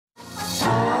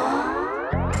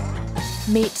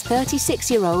Meet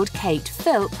 36-year-old Kate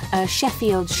Philp, a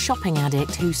Sheffield shopping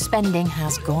addict whose spending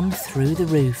has gone through the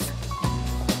roof.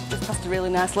 Just passed a really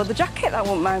nice leather jacket that I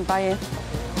wouldn't mind buying.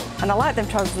 And I like them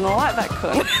trousers and I like that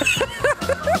cunt.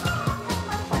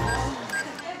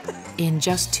 In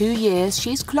just 2 years,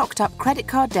 she's clocked up credit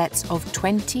card debts of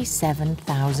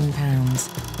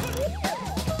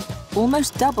 £27,000.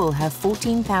 Almost double her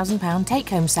 £14,000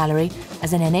 take-home salary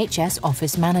as an NHS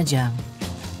office manager.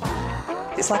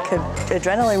 It's like an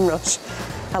adrenaline rush.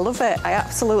 I love it. I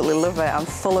absolutely love it. I'm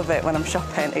full of it when I'm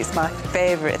shopping. It's my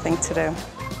favourite thing to do.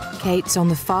 Kate's on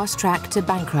the fast track to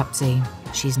bankruptcy.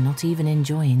 She's not even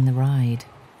enjoying the ride.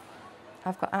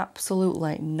 I've got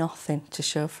absolutely nothing to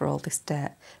show for all this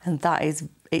debt, and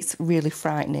it's really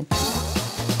frightening.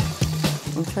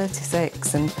 I'm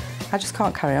 36 and I just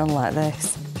can't carry on like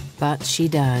this. But she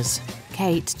does.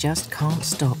 Kate just can't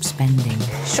stop spending.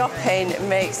 Shopping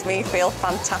makes me feel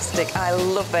fantastic. I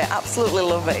love it, absolutely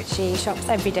love it. She shops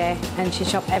every day, and she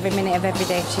shopped every minute of every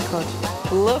day if she could.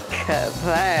 Look at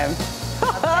them.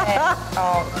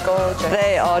 Oh, gorgeous.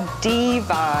 They are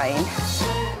divine.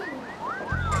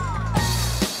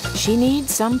 She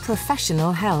needs some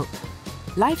professional help.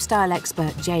 Lifestyle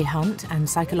expert Jay Hunt and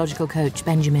psychological coach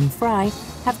Benjamin Fry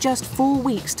have just 4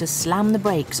 weeks to slam the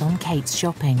brakes on Kate's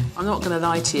shopping. I'm not going to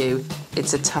lie to you,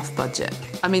 it's a tough budget.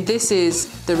 I mean, this is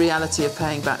the reality of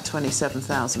paying back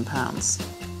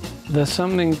 £27,000. There's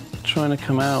something trying to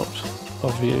come out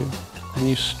of you and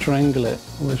you strangle it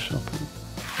with shopping.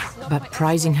 But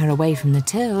prizing her away from the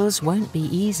tills won't be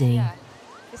easy.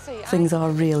 Things are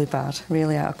really bad,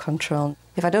 really out of control.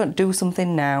 If I don't do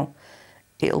something now,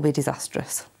 it'll be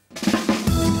disastrous.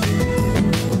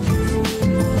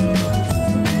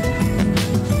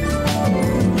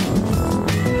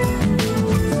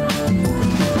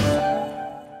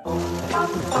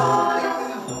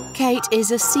 Kate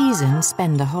is a seasoned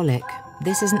spendaholic.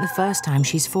 This isn't the first time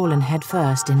she's fallen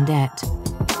headfirst in debt.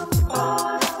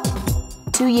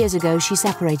 2 years ago, she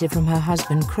separated from her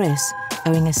husband, Chris,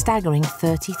 owing a staggering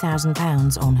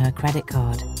 £30,000 on her credit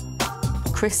card.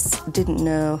 Chris didn't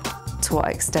know to what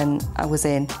extent I was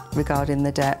in regarding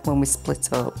the debt when we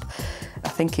split up. I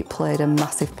think it played a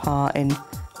massive part in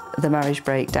the marriage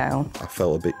breakdown. I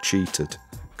felt a bit cheated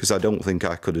because I don't think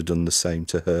I could have done the same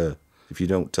to her. If you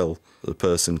don't tell the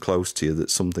person close to you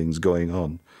that something's going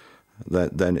on,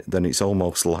 then it's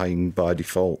almost lying by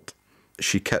default.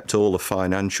 She kept all the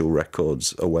financial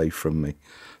records away from me,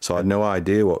 so I had no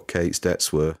idea what Kate's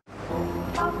debts were.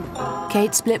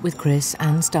 Kate split with Chris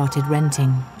and started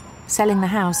renting. Selling the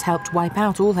house helped wipe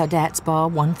out all her debts bar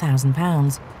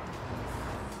 £1,000.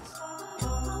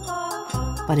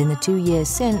 But in the 2 years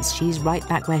since, she's right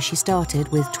back where she started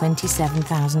with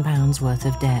 £27,000 worth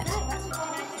of debt.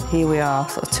 Here we are,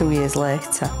 sort of 2 years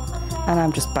later, and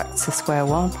I'm just back to square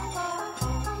one.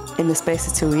 In the space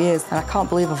of 2 years, and I can't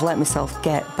believe I've let myself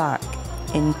get back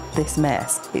in this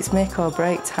mess. It's make or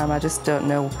break time. I just don't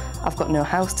know. I've got no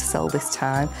house to sell this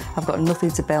time. I've got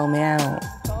nothing to bail me out.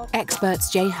 Experts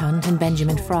Jay Hunt and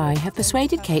Benjamin Fry have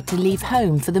persuaded Kate to leave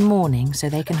home for the morning so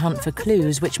they can hunt for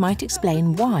clues which might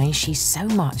explain why she's so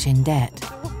much in debt.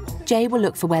 Jay will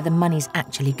look for where the money's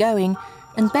actually going,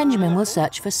 and Benjamin will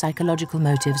search for psychological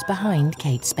motives behind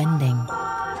Kate's spending.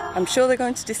 I'm sure they're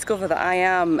going to discover that I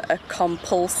am a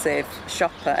compulsive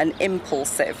shopper and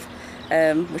impulsive,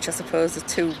 which I suppose are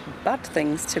two bad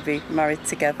things to be married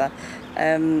together.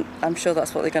 I'm sure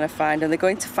that's what they're going to find, and they're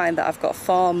going to find that I've got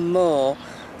far more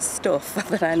stuff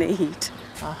than I need.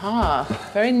 Aha,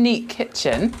 very neat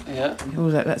kitchen. Yeah. Oh,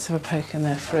 look, let's have a poke in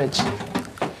their fridge.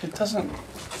 It doesn't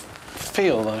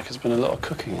feel like there's been a lot of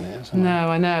cooking in it. No,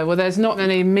 I know. Well, there's not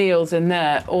many meals in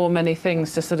there or many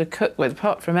things to sort of cook with,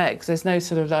 apart from eggs. There's no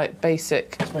sort of, like,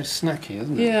 basic... It's very snacky,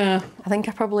 isn't it? Yeah. I think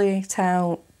I probably eat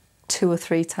out 2 or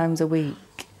 3 times a week.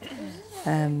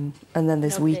 And then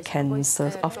there's weekends,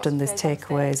 so often there's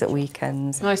takeaways at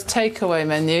weekends. Nice takeaway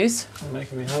menus. You're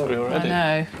making me hungry already.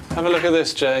 I know. Have a look at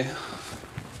this, Jay.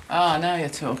 Ah, now you're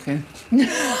talking.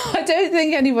 I don't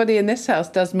think anybody in this house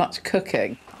does much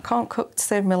cooking. I can't cook to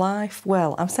save my life.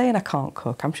 Well, I'm saying I can't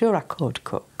cook. I'm sure I could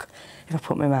cook if I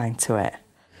put my mind to it.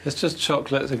 It's just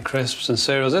chocolates and crisps and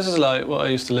cereals. This is like what I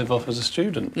used to live off as a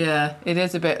student. Yeah, it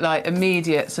is a bit like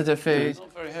immediate sort of food. It's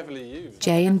not very heavily used.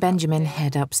 Jay and Benjamin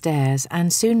head upstairs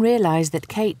and soon realise that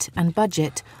Kate and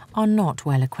Budget are not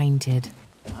well acquainted.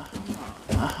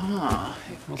 Aha,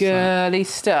 girly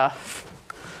stuff.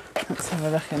 Let's have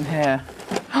a look in here.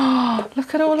 Oh,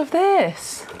 look at all of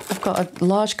this. I've got a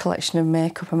large collection of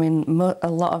makeup. I mean, a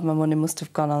lot of my money must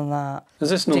have gone on that.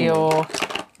 Is this normal?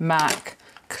 Dior, MAC,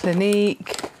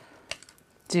 Clinique,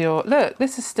 Dior. Look,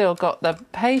 this has still got the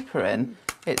paper in.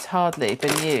 It's hardly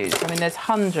been used. I mean, there's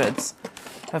hundreds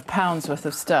of pounds worth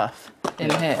of stuff in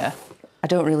here. I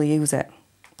don't really use it.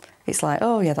 It's like,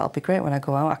 oh yeah, that'll be great when I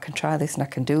go out. I can try this and I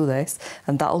can do this,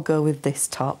 and that'll go with this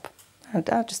top. And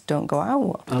I just don't go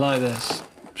out. I like this.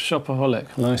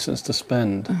 Shopaholic, licence to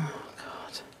spend. Oh,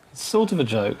 God. It's sort of a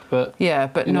joke, but... Yeah,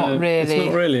 but not really. It's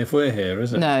not really if we're here,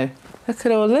 is it? No. Look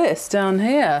at all this down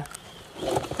here.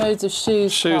 Loads of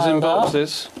shoes. Shoes in piled up.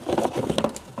 boxes.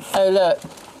 Oh, look.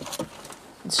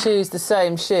 Shoes, the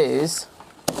same shoes,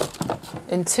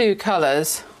 in 2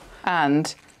 colours,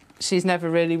 and she's never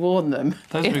really worn them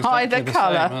Those in are exactly either the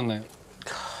colour. same, aren't they?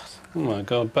 God. Oh my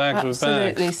God, bags with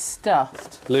Absolutely bags.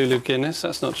 stuffed. Lulu Guinness,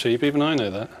 that's not cheap, even I know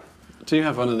that. Do you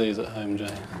have one of these at home,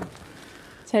 Jane?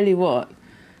 Tell you what,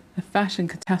 the Fashion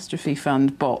Catastrophe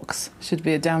Fund box should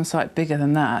be a damn sight bigger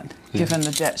than that, given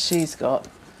the debt she's got.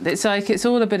 It's like, it's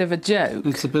all a bit of a joke.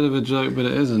 It's a bit of a joke, but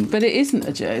it isn't. But it isn't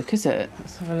a joke, is it?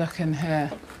 Let's have a look in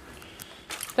here.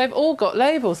 They've all got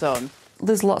labels on.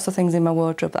 There's lots of things in my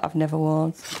wardrobe that I've never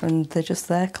worn, and they're just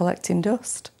there collecting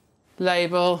dust.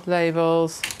 Labels.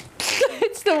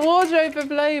 It's the wardrobe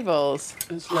of labels.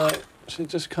 It's like she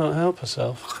just can't help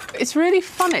herself. It's really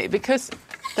funny because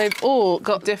they've all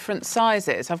got different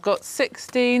sizes. I've got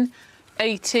 16,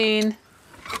 18,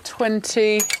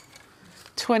 20,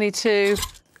 22.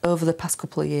 Over the past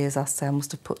couple of years, I'd say I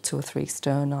must have put 2 or 3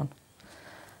 stone on.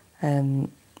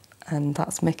 And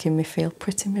that's making me feel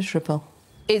pretty miserable.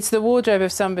 It's the wardrobe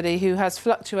of somebody who has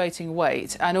fluctuating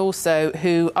weight and also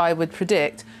who I would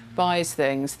predict buys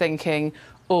things thinking,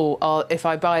 oh, if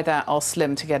I buy that, I'll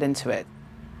slim to get into it.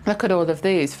 Look at all of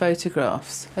these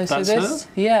photographs. Oh, so That's her?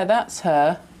 Yeah, that's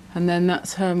her. And then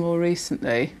that's her more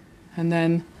recently. And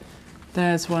then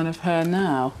there's one of her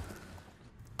now.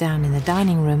 Down in the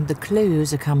dining room, the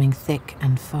clues are coming thick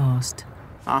and fast.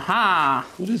 Aha!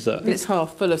 What is that? It's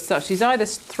half full of stuff. She's either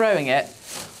throwing it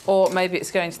or maybe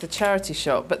it's going to the charity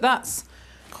shop. But that's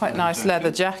quite a nice leather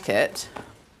jacket.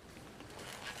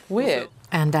 Weird.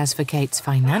 And as for Kate's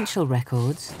financial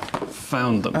records...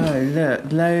 Found them. Oh,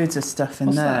 look, loads of stuff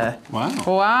in there. That? Wow.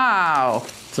 Wow!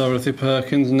 Dorothy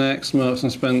Perkins, Next, Marks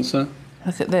and Spencer.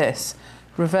 Look at this.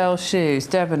 Revell shoes,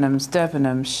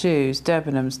 Debenhams, shoes,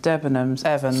 Debenhams,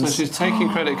 Evans. So she's taking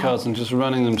credit cards and just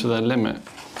running them to their limit.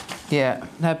 Yeah,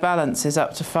 her balance is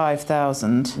up to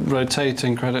 5,000.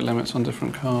 Rotating credit limits on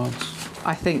different cards.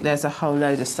 I think there's a whole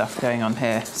load of stuff going on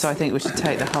here, so I think we should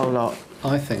take the whole lot.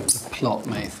 I think the plot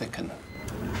may thicken.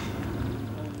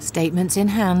 Statements in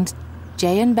hand,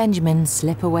 Jay and Benjamin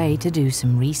slip away to do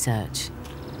some research.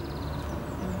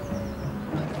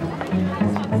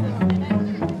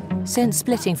 Since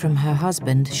splitting from her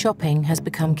husband, shopping has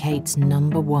become Kate's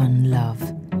 #1 love.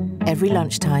 Every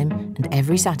lunchtime and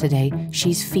every Saturday,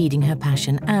 she's feeding her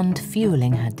passion and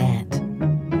fueling her debt.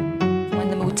 When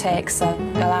the mood takes her,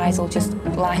 her eyes will just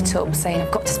light up saying,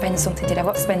 I've got to spend something today, I've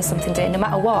got to spend something today, no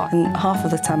matter what. And half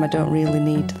of the time I don't really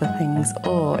need the things,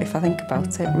 or if I think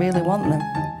about it, really want them.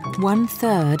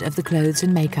 1/3 of the clothes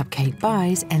and makeup Kate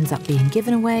buys ends up being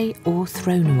given away or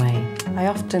thrown away. I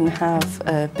often have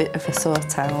a bit of a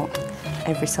sort out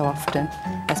every so often,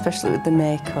 especially with the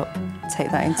makeup.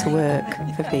 Take that into work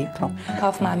for people.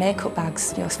 Half my makeup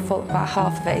bag's, you know, full, about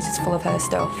half of it is just full of her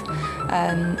stuff.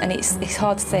 And it's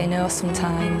hard to say no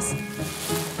sometimes.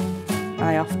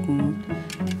 I often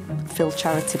fill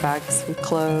charity bags with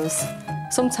clothes.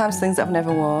 Sometimes things that I've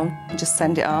never worn, just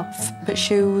send it off. But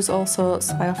shoes, all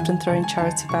sorts, I often throw in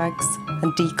charity bags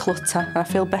and declutter. And I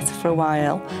feel better for a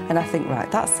while, and I think, right,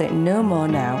 that's it, no more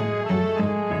now.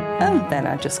 And then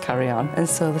I just carry on, and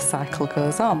so the cycle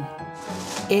goes on.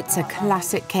 It's a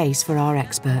classic case for our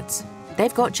experts.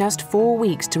 They've got just 4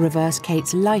 weeks to reverse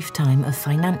Kate's lifetime of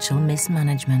financial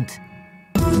mismanagement.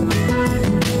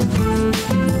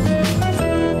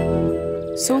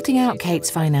 Sorting out Kate's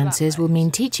finances will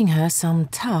mean teaching her some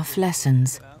tough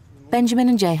lessons. Benjamin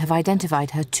and Jay have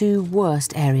identified her 2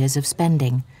 worst areas of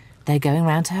spending. They're going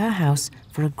round to her house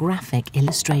for a graphic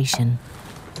illustration.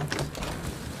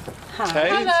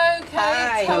 Kate? Hello, Kate.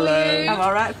 Hi. How are you? I'm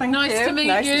all right, thank Nice you. to meet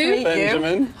Nice you. to meet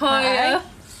Benjamin. Hiya.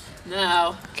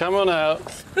 Now, Come on out.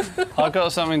 I've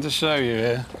got something to show you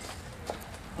here.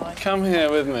 Come here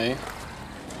with me.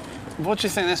 What do you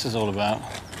think this is all about?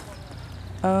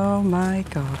 Oh my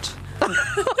God.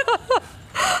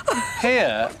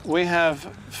 Here we have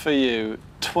for you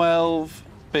 12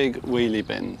 big wheelie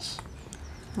bins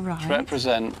to Right.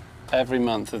 represent every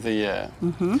month of the year.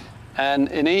 And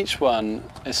in each one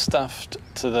is stuffed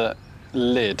to the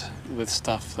lid with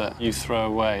stuff that you throw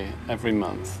away every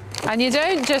month. and you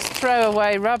don't just throw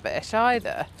away rubbish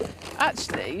either.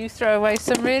 Actually, you throw away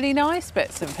some really nice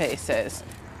bits and pieces.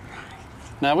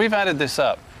 Now we've added this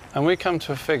up And we come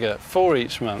to a figure for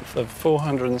each month of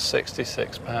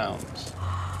 £466.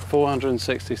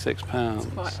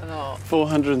 £466. Quite a lot.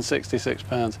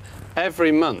 £466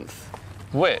 every month,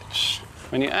 which,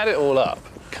 when you add it all up,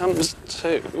 comes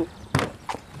to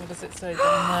What does it say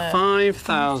down there?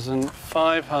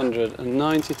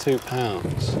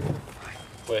 £5,592,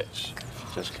 which, if you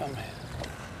just come here,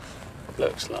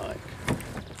 looks like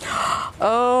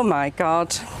Oh my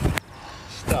God.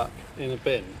 stuck in a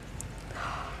bin.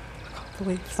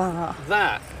 Believe that.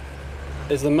 That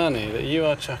is the money that you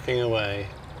are chucking away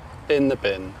in the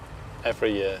bin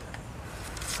every year.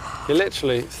 You're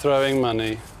literally throwing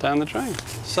money down the drain.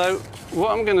 So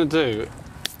what I'm going to do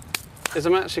is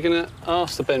I'm actually going to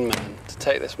ask the bin man to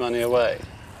take this money away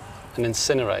and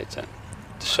incinerate it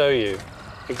to show you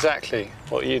exactly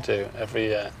what you do every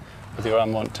year with your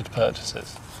unwanted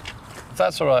purchases. If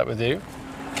that's all right with you,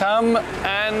 come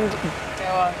and Go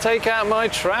on. take out my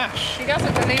trash. He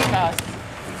doesn't believe us.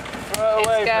 Throw it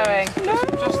away, It's going.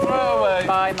 please. Just throw away.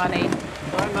 Buy money.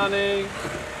 Bye, money.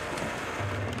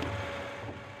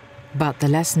 But the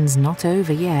lesson's not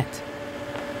over yet.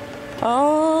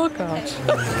 Oh God.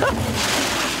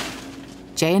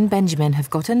 Jay and Benjamin have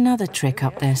got another trick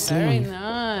up their Very sleeve.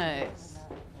 nice.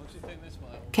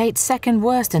 Kate's second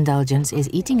worst indulgence is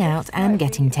eating out and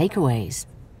getting takeaways.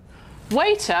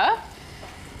 Waiter?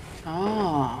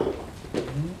 Ah.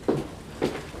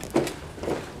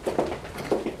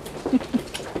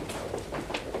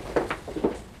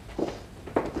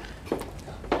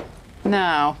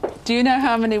 Now, do you know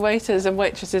how many waiters and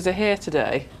waitresses are here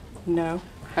today? No.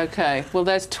 Okay, well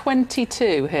there's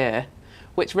 22 here,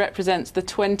 which represents the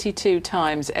 22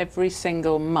 times every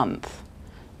single month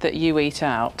that you eat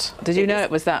out. Did you know it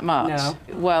was that much? No.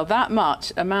 Well, that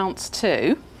much amounts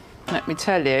to, let me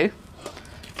tell you,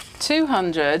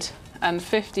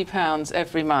 £250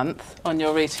 every month on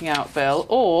your eating out bill,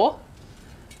 or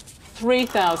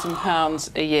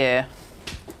 £3,000 a year.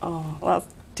 Oh, that's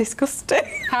disgusting.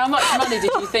 How much money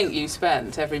did you think you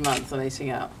spent every month on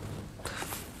eating out?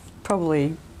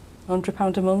 Probably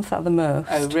 £100 a month at the most.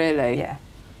 Oh, really? Yeah.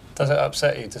 Does it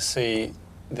upset you to see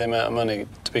the amount of money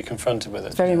to be confronted with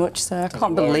it? Very much so. I Does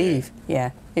can't it worry believe.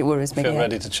 Yeah, it worries me. Feel Yeah.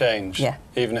 ready to change? Yeah.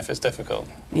 Even if it's difficult?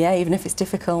 Yeah, even if it's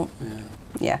difficult.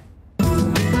 Yeah.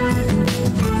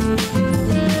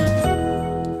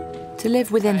 To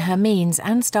live within her means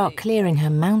and start clearing her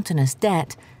mountainous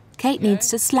debt, Kate needs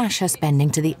to slash her spending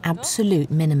to the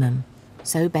absolute minimum.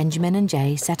 So Benjamin and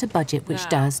Jay set a budget which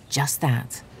does just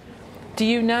that. Do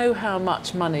you know how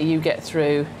much money you get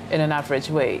through in an average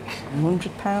week? £100.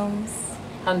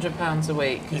 £100 a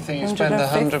week. You think you spend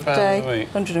 £100 a week?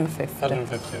 150.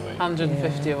 150 a week.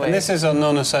 150 a week. And this is on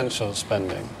non-essential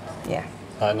spending, Yeah.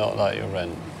 not like your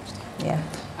rent. Yeah.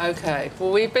 OK,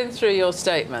 well, we've been through your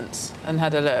statements and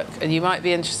had a look, and you might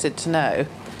be interested to know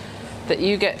that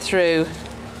you get through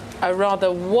a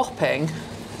rather whopping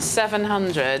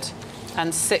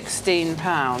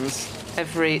 £716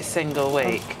 every single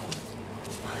week.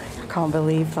 I can't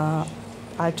believe that.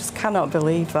 I just cannot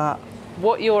believe that.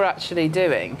 What you're actually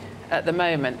doing at the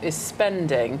moment is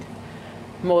spending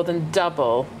more than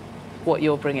double what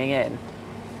you're bringing in.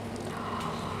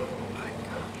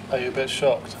 Are you a bit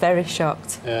shocked? Very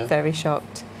shocked. Yeah. Very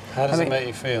shocked. How does I it mean- make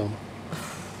you feel?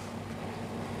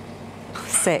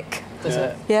 Sick. Does Yeah.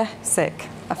 it? Yeah, sick.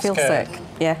 I feel Scared. sick.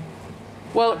 Yeah.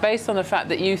 Well, based on the fact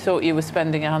that you thought you were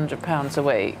spending £100 a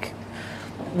week,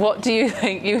 what do you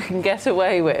think you can get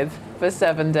away with for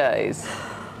 7 days?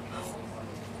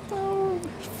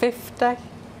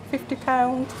 50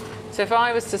 pounds. So if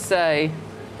I was to say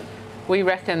we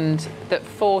reckoned that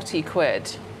 40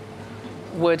 quid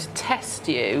would test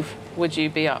you, would you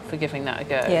be up for giving that a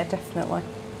go? Yeah, definitely.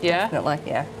 Yeah? Definitely,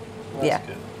 yeah. That's yeah.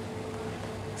 good.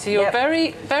 So you're Yep.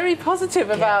 very, very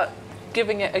positive about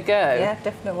giving it a go? Yeah,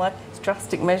 definitely.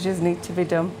 Drastic measures need to be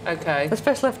done. Okay.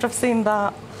 Especially after I've seen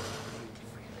that.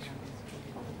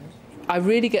 I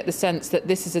really get the sense that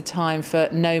this is a time for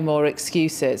no more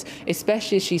excuses,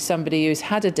 especially as she's somebody who's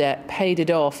had a debt, paid it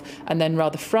off, and then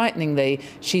rather frighteningly,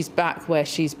 she's back where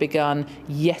she's begun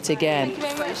yet again.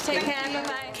 Thank you very much. Take care.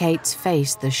 Bye-bye. Kate's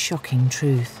faced the shocking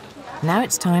truth. Now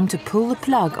it's time to pull the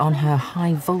plug on her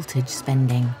high-voltage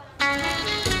spending.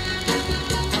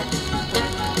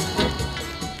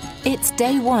 It's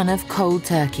day one of cold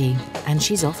turkey, and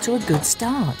she's off to a good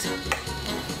start.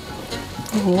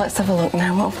 Let's have a look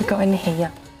now. What have we got in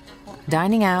here?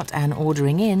 Dining out and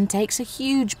ordering in takes a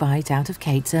huge bite out of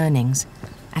Kate's earnings.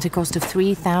 At a cost of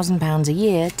 £3,000 a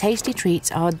year, tasty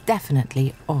treats are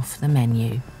definitely off the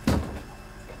menu.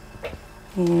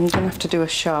 I'm going to have to do a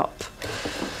shop.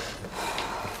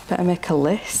 Better make a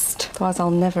list, otherwise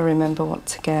I'll never remember what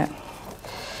to get.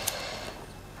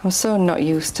 I'm so not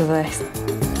used to this.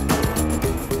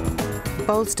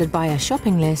 Bolstered by a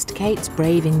shopping list, Kate's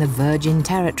braving the virgin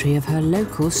territory of her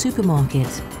local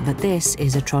supermarket. But this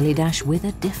is a trolley dash with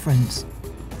a difference.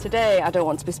 Today, I don't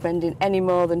want to be spending any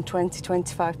more than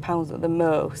 £20–25 at the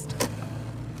most.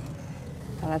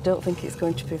 And I don't think it's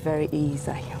going to be very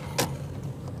easy.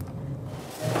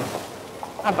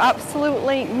 I've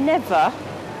absolutely never,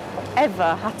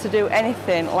 ever had to do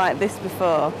anything like this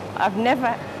before. I've never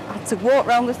had to walk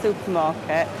around the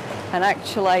supermarket and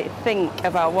actually think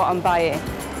about what I'm buying.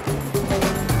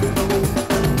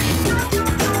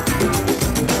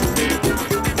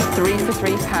 Three for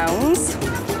 £3.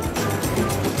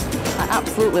 I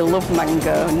absolutely love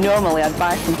mango. Normally I'd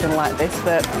buy something like this,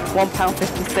 but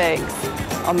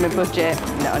 £1.56 on my budget.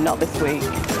 No, not this week.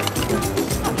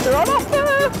 They're on offer!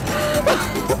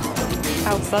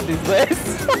 How sad is this?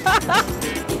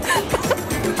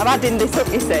 I'm adding this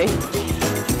up, you see.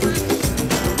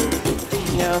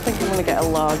 No, I think I'm going to get a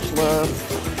large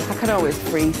loaf. I can always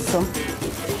freeze some.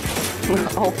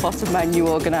 All part of my new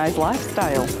organised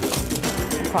lifestyle.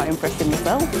 I'm quite impressing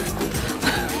myself.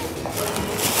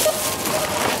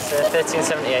 So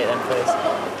 £13.78 then, please.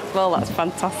 Well, that's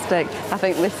fantastic. I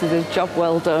think this is a job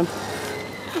well done.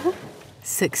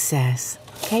 Success.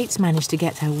 Kate's managed to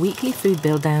get her weekly food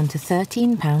bill down to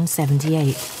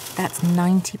 £13.78. That's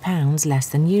 £90 less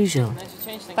than usual.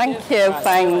 Thank you,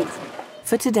 thanks.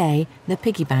 For today, the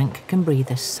piggy bank can breathe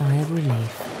a sigh of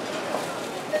relief.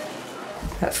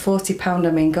 At £40,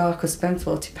 I mean, God, I could spend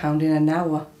 £40 in an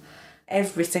hour.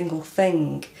 Every single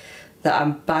thing that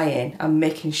I'm buying, I'm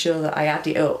making sure that I add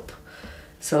it up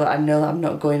so that I know that I'm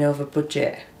not going over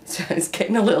budget. So it's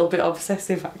getting a little bit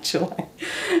obsessive, actually.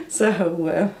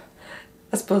 So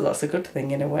I suppose that's a good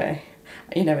thing in a way.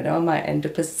 You never know, I might end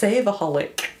up a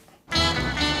Spendaholic.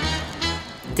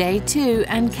 Day 2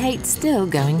 and Kate's still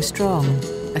going strong.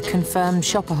 A confirmed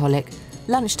shopaholic,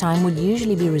 lunchtime would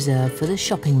usually be reserved for the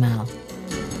shopping mall.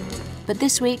 But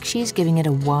this week she's giving it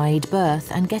a wide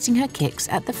berth and getting her kicks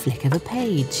at the flick of a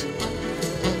page.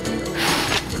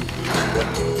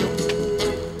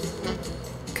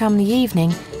 Come the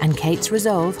evening, and Kate's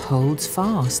resolve holds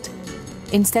fast.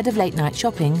 Instead of late-night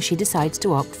shopping, she decides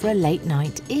to opt for a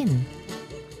late-night in.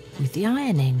 With the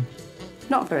ironing.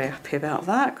 Not very happy about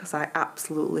that, because I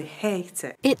absolutely hate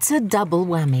it. It's a double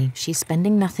whammy. She's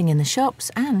spending nothing in the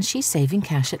shops and she's saving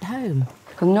cash at home.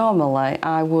 Because normally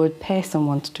I would pay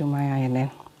someone to do my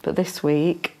ironing, but this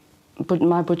week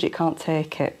my budget can't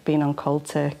take it, being on cold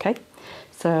turkey,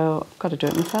 so I've got to do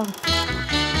it myself.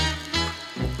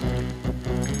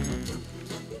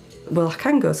 Well, I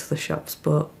can go to the shops,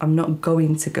 but I'm not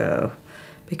going to go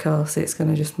because it's going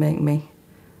to just make me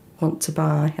want to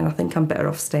buy, and I think I'm better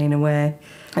off staying away.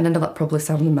 And I know that probably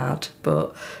sounds mad,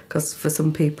 but because for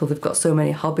some people they've got so many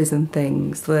hobbies and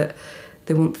things that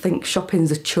they won't think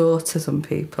shopping's a chore to some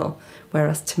people,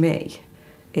 whereas to me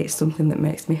it's something that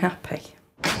makes me happy.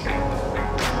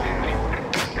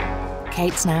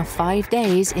 Kate's now 5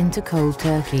 days into cold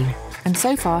turkey and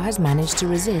so far has managed to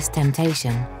resist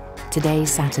temptation.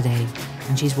 Today's Saturday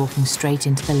and she's walking straight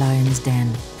into the Lion's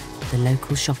Den, the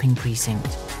local shopping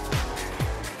precinct.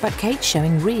 But Kate's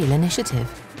showing real initiative.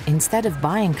 Instead of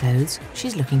buying clothes,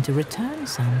 she's looking to return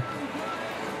some.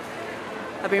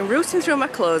 I've been rooting through my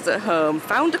clothes at home,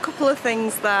 found a couple of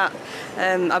things that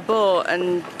I bought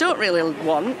and don't really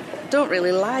want, don't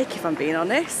really like, if I'm being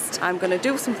honest. I'm going to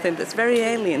do something that's very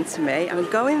alien to me. I'm going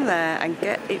to go in there and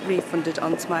get it refunded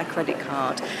onto my credit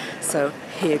card. So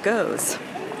here goes.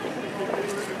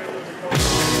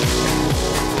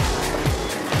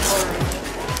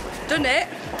 Done it.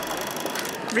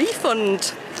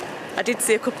 Refund. I did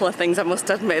see a couple of things, I must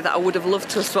admit, that I would have loved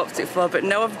to have swapped it for, but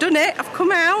no, I've done it. I've come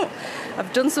out.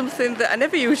 I've done something that I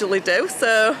never usually do,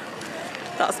 so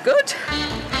that's good.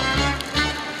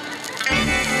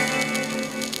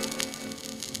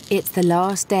 It's the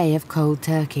last day of cold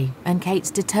turkey and Kate's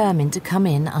determined to come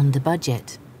in under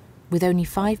budget. With only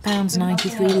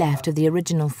 £5.93 left of the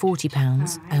original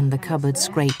 £40 and the cupboard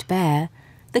scraped bare,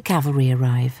 the cavalry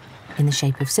arrive in the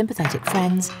shape of sympathetic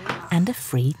friends and a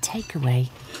free takeaway.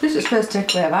 This is the first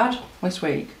takeaway I've had this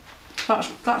week.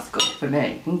 That's good for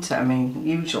me, isn't it? I mean,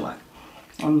 usually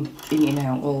I'm eating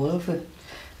out all over.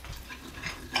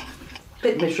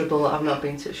 Bit miserable that I've not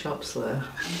been to the shops though.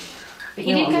 But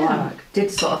you know what I'm like? Did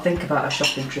sort of think about a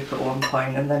shopping trip at one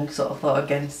point and then sort of thought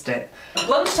against it.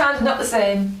 Lunchtime's not the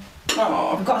same.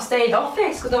 Oh, I've got to stay in the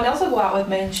office because no one else will go out with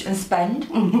me and spend.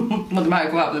 Well, they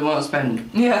might go out but they won't spend.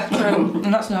 Yeah, true.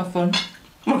 And that's no fun.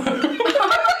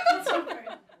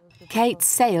 Kate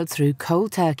sailed through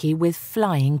cold turkey with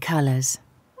flying colours.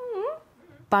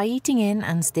 By eating in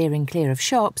and steering clear of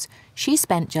shops, she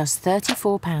spent just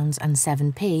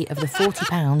 £34.07 of the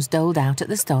 £40 doled out at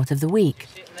the start of the week.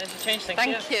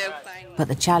 Thank you. But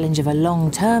the challenge of a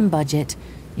long-term budget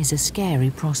is a scary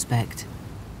prospect.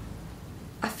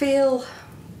 I feel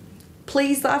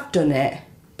pleased that I've done it,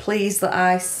 pleased that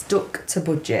I stuck to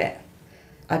budget.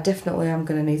 I definitely am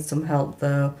going to need some help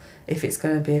though, if it's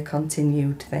going to be a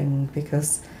continued thing,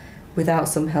 because without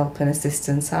some help and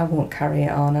assistance I won't carry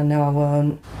it on, I know I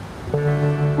won't.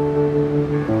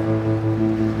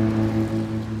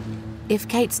 If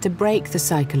Kate's to break the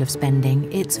cycle of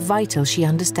spending, it's vital she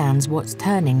understands what's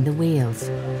turning the wheels.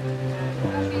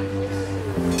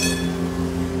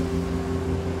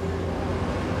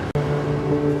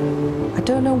 I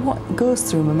don't know what goes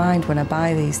through my mind when I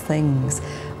buy these things,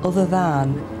 other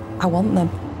than I want them.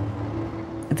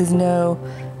 There's no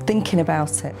thinking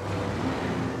about it.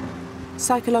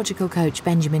 Psychological coach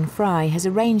Benjamin Fry has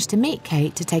arranged to meet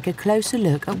Kate to take a closer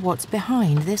look at what's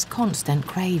behind this constant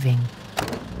craving.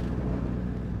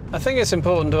 I think it's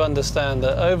important to understand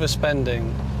that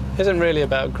overspending isn't really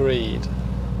about greed.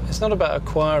 It's not about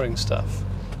acquiring stuff.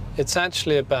 It's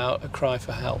actually about a cry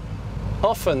for help.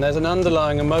 Often there's an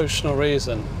underlying emotional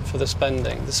reason for the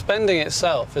spending. The spending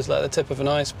itself is like the tip of an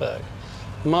iceberg.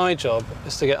 My job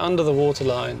is to get under the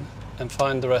waterline and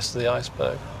find the rest of the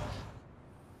iceberg.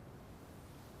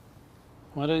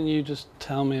 Why don't you just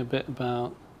tell me a bit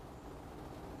about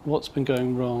what's been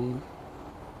going wrong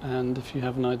and if you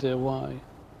have an idea why?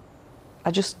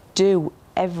 I just do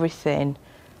everything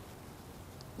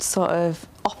sort of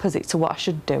opposite to what I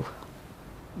should do.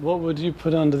 What would you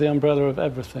put under the umbrella of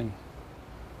everything?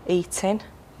 Eating,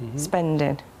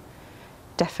 spending,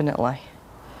 definitely.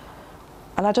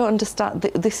 And I don't understand,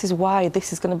 this is why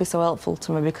this is going to be so helpful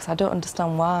to me, because I don't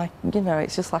understand why. You know,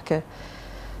 it's just like a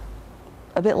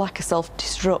bit like a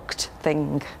self-destruct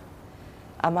thing.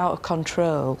 I'm out of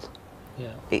control.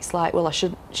 Yeah. It's like, well, I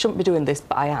shouldn't be doing this,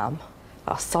 but I am.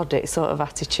 A sod it sort of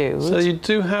attitude. So you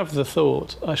do have the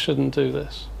thought, I shouldn't do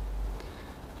this.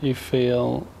 You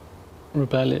feel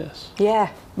rebellious. Yeah,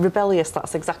 rebellious,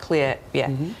 that's exactly it.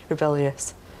 Yeah,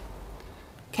 rebellious.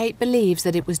 Kate believes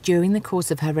that it was during the course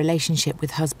of her relationship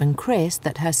with husband Chris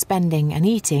that her spending and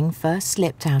eating first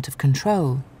slipped out of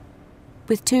control.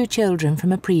 With 2 children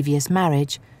from a previous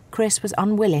marriage, Chris was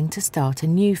unwilling to start a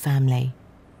new family.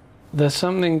 There's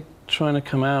something trying to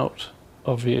come out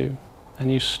of you,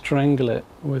 and you strangle it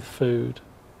with food.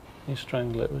 You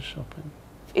strangle it with shopping.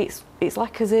 It's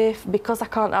like as if, because I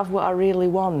can't have what I really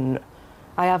want,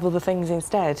 I have other things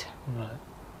instead. Right.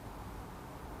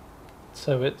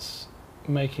 So it's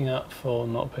making up for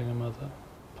not being a mother,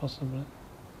 possibly.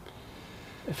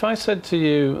 If I said to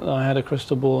you I had a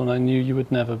crystal ball and I knew you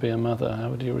would never be a mother, how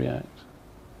would you react?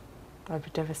 I'd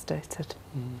be devastated.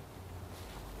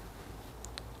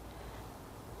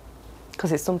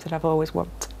 Because it's something I've always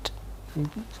wanted.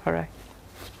 Sorry.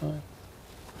 It's fine.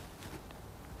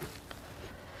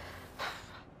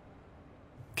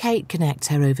 Kate connects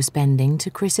her overspending to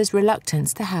Chris's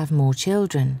reluctance to have more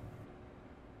children.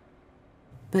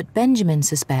 But Benjamin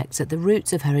suspects that the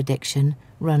roots of her addiction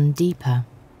run deeper.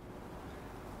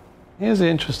 Here's the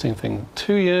interesting thing.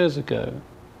 2 years ago,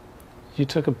 you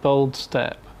took a bold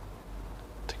step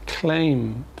to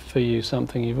claim for you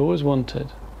something you've always wanted,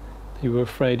 that you were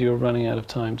afraid you were running out of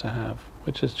time to have,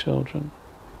 which is children.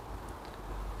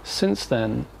 Since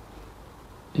then,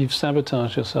 you've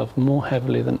sabotaged yourself more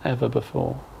heavily than ever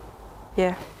before.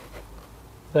 Yeah.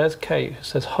 There's Kate who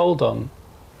says, hold on,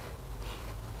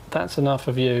 that's enough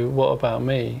of you, what about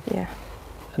me? Yeah.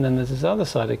 And then there's this other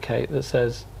side of Kate that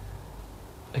says,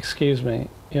 excuse me,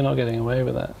 you're not getting away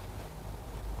with that.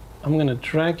 I'm going to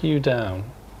drag you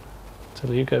down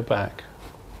till you go back,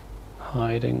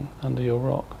 hiding under your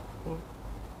rock.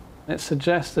 It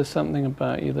suggests there's something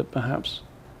about you that perhaps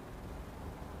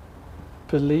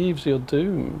believes you're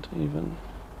doomed, even.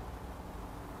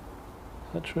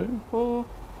 Is that true?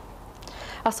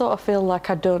 I sort of feel like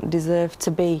I don't deserve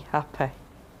to be happy.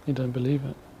 You don't believe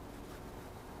it?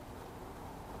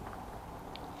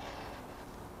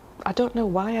 I don't know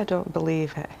why I don't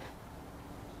believe it.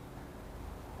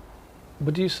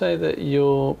 Would you say that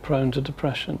you're prone to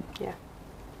depression? Yeah.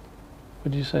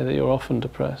 Would you say that you're often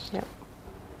depressed? Yeah.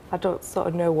 I don't sort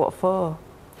of know what for.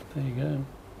 There you go.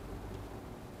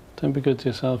 Don't be good to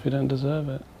yourself, you don't deserve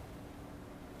it.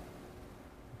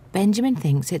 Benjamin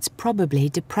thinks it's probably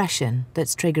depression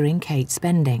that's triggering Kate's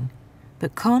spending,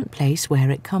 but can't place where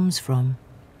it comes from.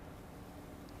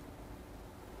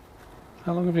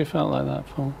 How long have you felt like that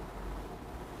for?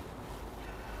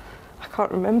 I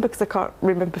can't remember, because I can't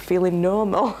remember feeling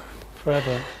normal.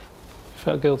 Forever. You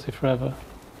felt guilty forever.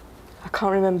 I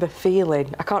can't remember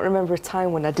a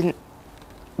time when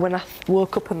I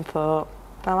woke up and thought,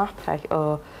 I'm happy,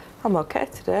 or I'm okay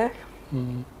today.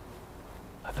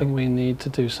 I think we need to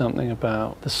do something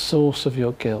about the source of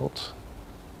your guilt.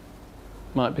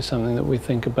 Might be something that we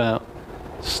think about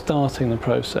starting the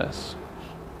process,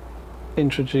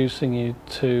 introducing you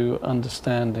to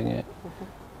understanding it,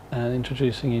 and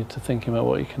introducing you to thinking about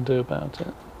what you can do about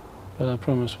it. But I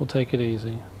promise we'll take it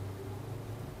easy.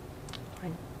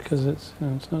 Because it's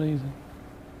not easy.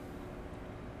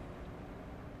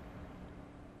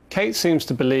 Kate seems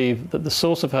to believe that the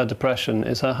source of her depression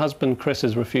is her husband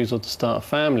Chris's refusal to start a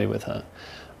family with her.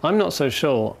 I'm not so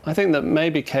sure. I think that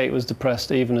maybe Kate was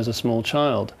depressed even as a small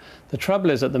child. The trouble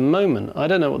is, at the moment, I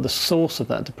don't know what the source of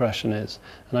that depression is,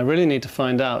 and I really need to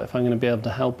find out if I'm going to be able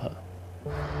to help her.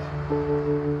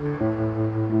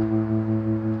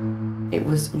 It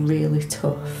was really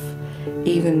tough,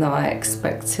 even though I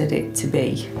expected it to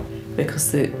be,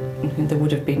 because there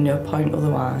would have been no point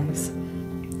otherwise.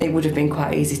 It would have been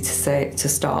quite easy to say to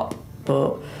stop,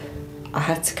 but I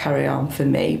had to carry on for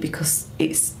me because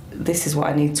this is what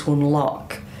I need to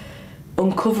unlock.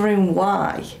 Uncovering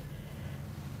why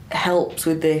helps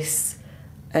with this.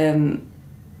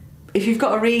 If you've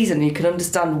got a reason, you can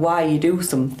understand why you do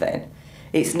something.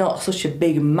 It's not such a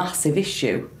big, massive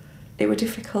issue. It was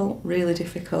difficult, really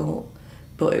difficult,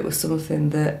 but it was something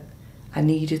that I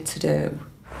needed to do.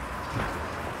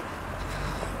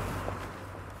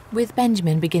 With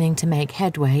Benjamin beginning to make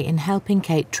headway in helping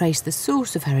Kate trace the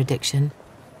source of her addiction,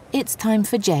 it's time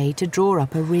for Jay to draw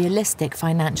up a realistic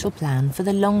financial plan for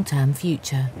the long-term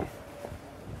future.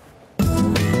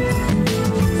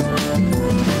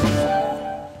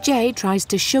 Jay tries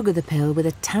to sugar the pill with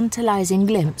a tantalising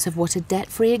glimpse of what a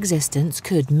debt-free existence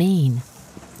could mean.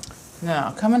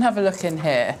 Now, come and have a look in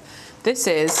here. This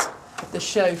is the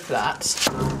show flat,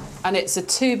 and it's a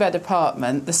two-bed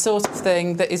apartment, the sort of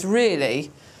thing that is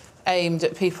really aimed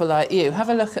at people like you. Have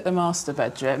a look at the master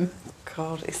bedroom.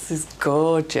 God, this is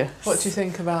gorgeous. What do you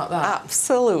think about that?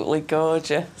 Absolutely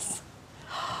gorgeous.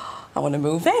 I want to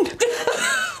move in.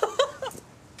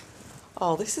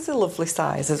 Oh, this is a lovely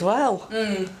size as well.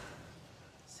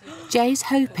 Jay's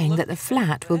hoping that the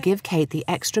flat will give Kate the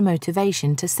extra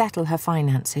motivation to settle her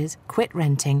finances, quit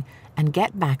renting, and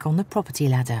get back on the property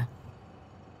ladder.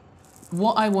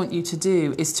 What I want you to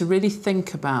do is to really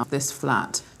think about this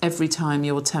flat every time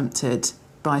you're tempted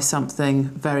by something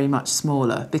very much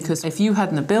smaller, because if you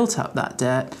hadn't built up that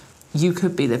debt, you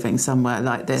could be living somewhere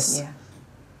like this. Yeah.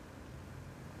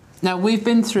 Now, we've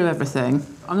been through everything.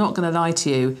 I'm not going to lie to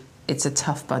you, it's a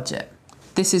tough budget.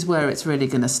 This is where it's really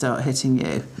going to start hitting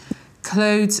you.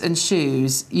 Clothes and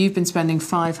shoes, you've been spending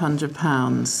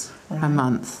 £500 a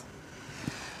month.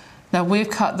 Now, we've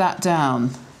cut that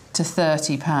down to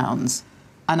 £30,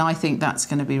 and I think that's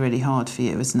going to be really hard for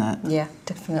you, isn't it? Yeah,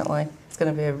 definitely. It's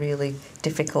going to be a really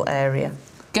difficult area.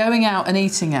 Going out and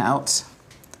eating out,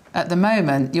 at the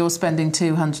moment, you're spending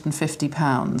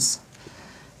 £250.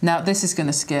 Now, this is going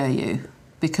to scare you,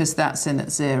 because that's in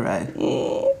at zero.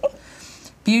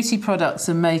 Beauty products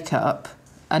and makeup,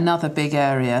 another big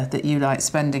area that you like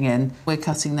spending in, we're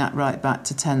cutting that right back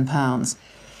to £10.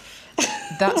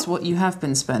 That's what you have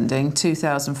been spending,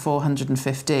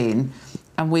 £2,415,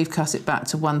 and we've cut it back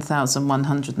to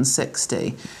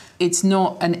 £1,160. It's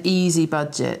not an easy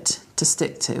budget to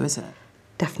stick to, is it?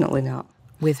 Definitely not.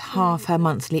 With half her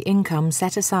monthly income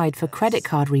set aside for credit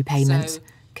card repayments,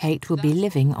 Kate will be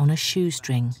living on a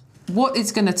shoestring. What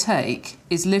it's going to take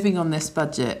is living on this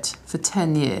budget for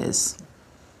 10 years.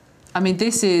 I mean,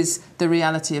 this is the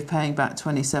reality of paying back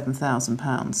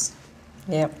 £27,000.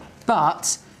 Yep.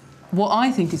 But what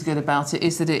I think is good about it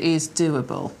is that it is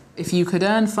doable. If you could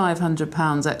earn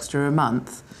 £500 extra a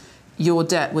month, your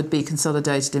debt would be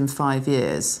consolidated in 5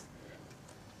 years.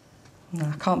 No,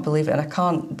 I can't believe it, and I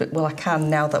can't, but, well, I can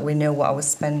now that we know what I was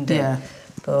spending. Yeah.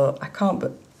 But I can't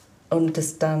but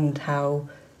understand how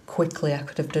quickly I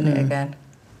could have done it again.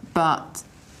 But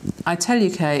I tell you,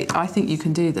 Kate, I think you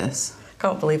can do this. I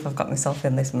can't believe I've got myself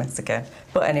in this mess again.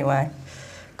 But anyway,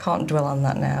 can't dwell on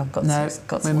that now. I've got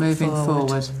to we're moving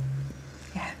forward.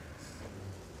 Yeah.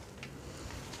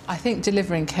 I think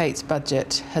delivering Kate's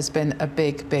budget has been a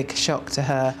big, big shock to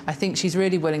her. I think she's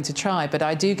really willing to try, but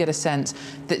I do get a sense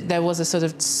that there was a sort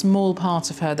of small part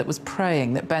of her that was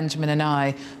praying that Benjamin and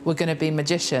I were going to be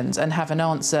magicians and have an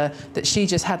answer that she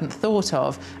just hadn't thought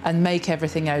of and make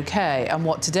everything okay. And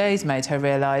what today's made her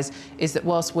realise is that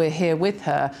whilst we're here with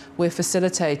her, we're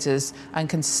facilitators and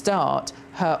can start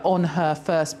her on her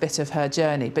first bit of her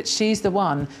journey. But she's the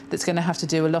one that's going to have to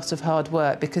do a lot of hard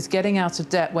work, because getting out of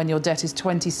debt when your debt is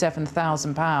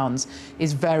 £27,000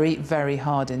 is very, very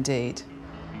hard indeed.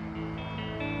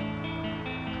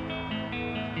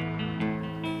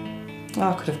 Oh,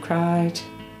 I could have cried,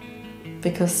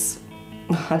 because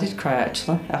I did cry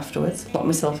actually afterwards, locked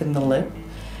myself in the loo.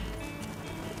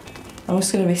 I'm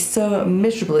just going to be so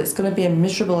miserable, it's going to be a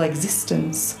miserable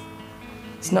existence.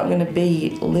 It's not going to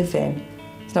be living,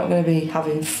 it's not going to be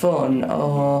having fun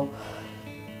or,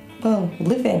 well,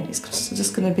 living. It's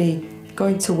just going to be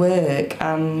going to work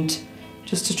and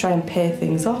just to try and pay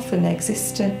things off and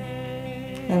existing.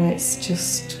 And it's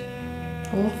just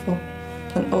awful,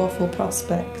 an awful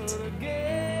prospect.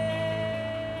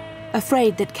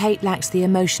 Afraid that Kate lacks the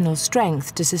emotional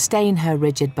strength to sustain her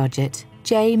rigid budget,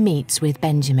 Jay meets with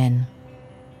Benjamin.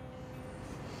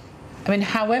 I mean,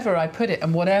 however I put it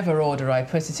and whatever order I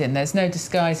put it in, there's no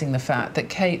disguising the fact that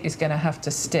Kate is going to have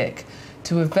to stick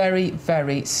to a very,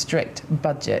 very strict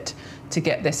budget to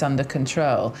get this under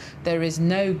control. There is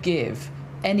no give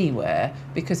anywhere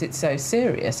because it's so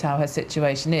serious how her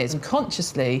situation is. And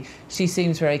consciously, she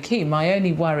seems very keen. My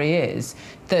only worry is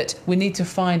that we need to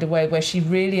find a way where she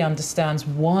really understands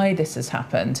why this has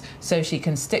happened so she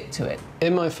can stick to it.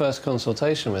 In my first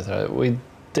consultation with her, we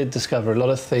did discover a lot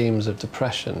of themes of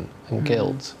depression and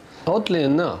guilt. Oddly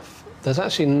enough, there's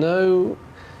actually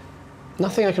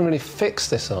nothing I can really fix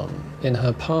this on in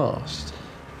her past.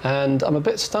 And I'm a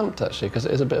bit stumped, actually, because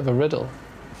it is a bit of a riddle.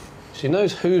 She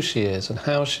knows who she is and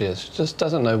how she is, she just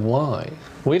doesn't know why.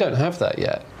 We don't have that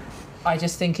yet. I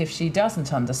just think if she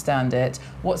doesn't understand it,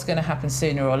 what's going to happen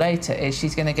sooner or later is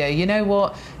she's going to go, you know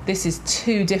what, this is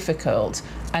too difficult,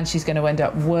 and she's going to end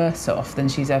up worse off than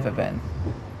she's ever been.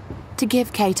 To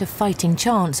give Kate a fighting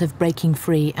chance of breaking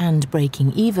free and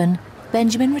breaking even,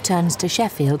 Benjamin returns to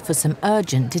Sheffield for some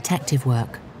urgent detective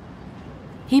work.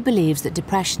 He believes that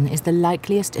depression is the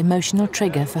likeliest emotional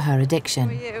trigger for her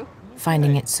addiction.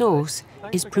 Finding its source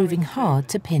is proving hard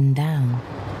to pin down.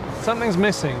 Something's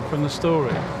missing from the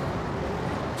story.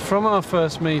 From our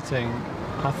first meeting,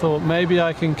 I thought maybe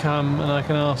I can come and I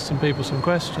can ask some people some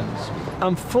questions.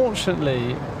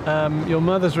 Unfortunately, your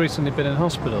mother's recently been in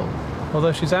hospital.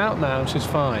 Although she's out now and she's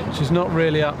fine, she's not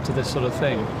really up to this sort of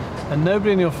thing. And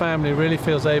nobody in your family really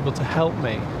feels able to help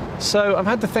me. So I've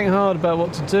had to think hard about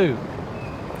what to do.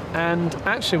 And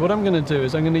actually what I'm going to do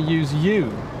is I'm going to use you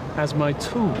as my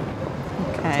tool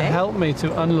to help me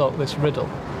to unlock this riddle.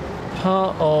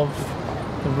 Part of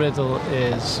the riddle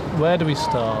is, where do we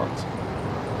start?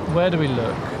 Where do we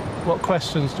look? What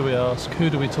questions do we ask? Who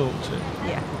do we talk to?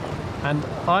 Yeah. And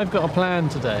I've got a plan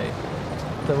today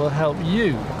that will help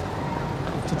you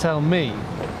to tell me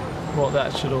what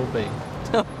that should all be.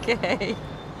 Okay.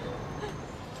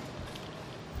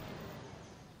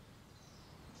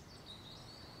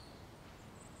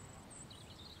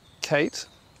 Kate,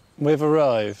 we've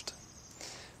arrived.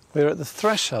 We're at the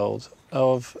threshold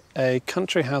of a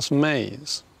country house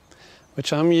maze,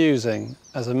 which I'm using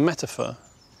as a metaphor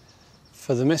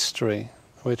for the mystery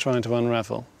we're trying to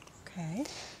unravel. Okay.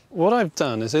 What I've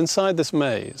done is inside this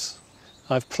maze,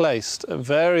 I've placed at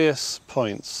various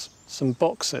points some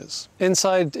boxes.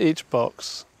 Inside each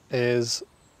box is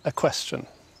a question.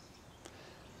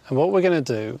 And what we're going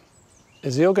to do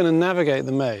is you're going to navigate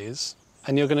the maze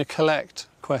and you're going to collect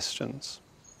questions.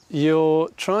 You're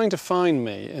trying to find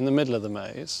me in the middle of the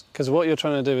maze because what you're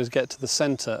trying to do is get to the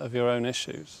centre of your own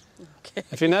issues. Okay.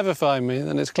 If you never find me,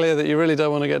 then it's clear that you really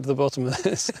don't want to get to the bottom of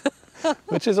this,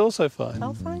 which is also fine.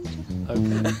 I'll find you.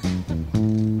 Okay.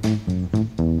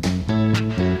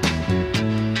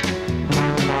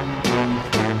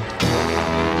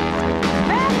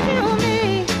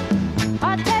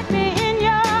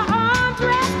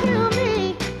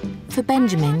 For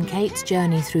Benjamin, Kate's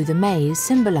journey through the maze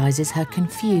symbolises her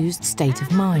confused state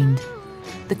of mind.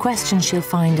 The questions she'll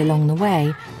find along the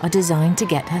way are designed to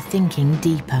get her thinking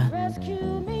deeper.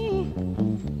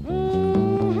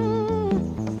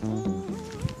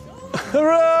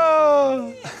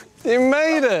 Hurrah! You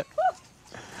made it!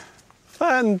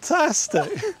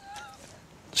 Fantastic!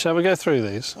 Shall we go through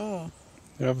these?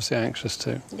 You're obviously anxious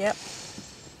too. Yep.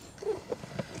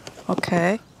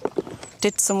 Okay.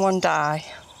 Did someone die?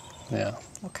 Yeah.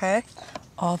 Okay.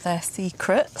 Are there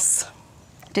secrets?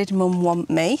 Did Mum want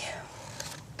me?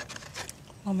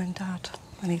 Mum and Dad,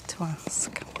 I need to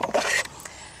ask.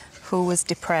 Who was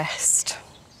depressed?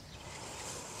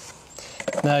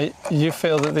 Now, you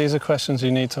feel that these are questions you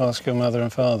need to ask your mother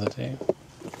and father, do you?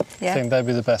 Yeah. I think they'd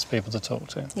be the best people to talk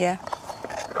to. Yeah.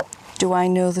 Do I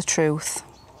know the truth?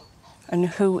 And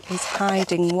who is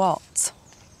hiding what?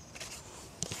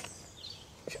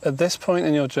 At this point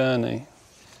in your journey,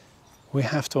 we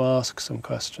have to ask some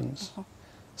questions,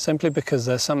 simply because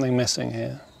there's something missing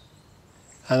here.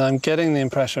 And I'm getting the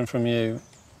impression from you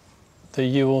that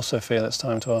you also feel it's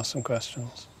time to ask some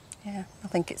questions. Yeah, I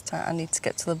think it's time. I need to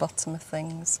get to the bottom of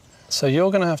things. So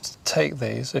you're going to have to take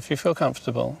these, if you feel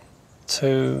comfortable,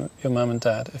 to your mum and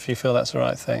dad, if you feel that's the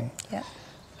right thing. Yeah.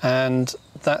 And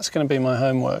that's going to be my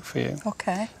homework for you.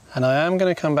 Okay. And I am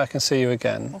going to come back and see you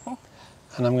again.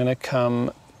 And I'm going to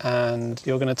come and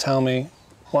you're going to tell me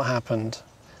what happened,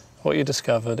 what you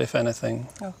discovered, if anything,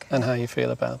 and how you feel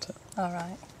about it. All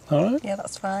right. All right? Yeah,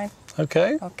 that's fine.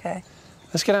 Okay? Okay.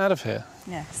 Let's get out of here.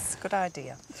 Yes, good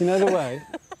idea. You know the way?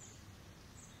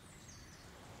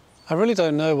 I really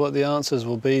don't know what the answers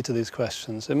will be to these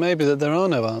questions. It may be that there are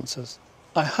no answers.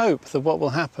 I hope that what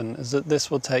will happen is that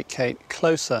this will take Kate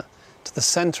closer to the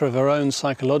centre of her own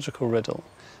psychological riddle,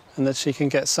 and that she can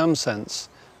get some sense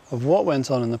of what went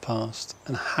on in the past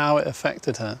and how it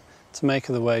affected her to make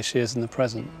her the way she is in the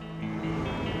present.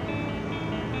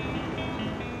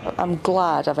 I'm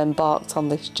glad I've embarked on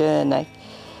this journey,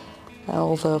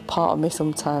 although part of me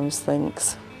sometimes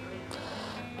thinks,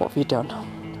 what have you done?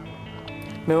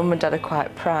 My mum and dad are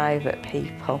quite private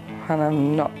people, and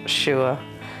I'm not sure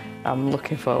I'm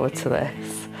looking forward to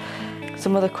this.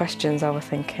 Some of the questions I was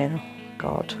thinking, oh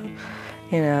God,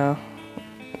 you know,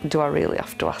 do I really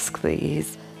have to ask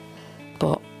these?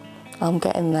 But I'm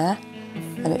getting there,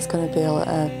 and it's going to be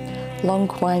a long,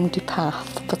 windy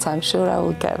path, but I'm sure I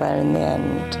will get there in the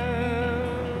end.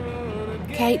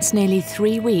 Kate's nearly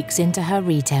 3 weeks into her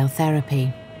retail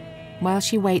therapy. While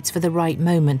she waits for the right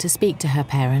moment to speak to her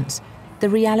parents, the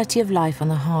reality of life on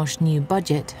the harsh new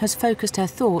budget has focused her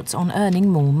thoughts on earning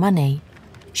more money.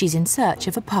 She's in search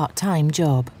of a part-time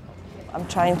job. I'm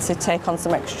trying to take on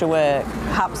some extra work,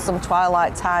 perhaps some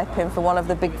twilight typing for one of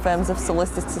the big firms of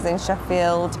solicitors in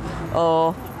Sheffield,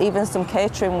 or even some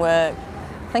catering work.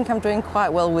 I think I'm doing quite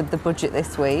well with the budget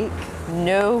this week.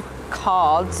 No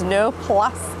cards, no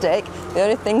plastic. The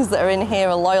only things that are in here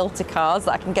are loyalty cards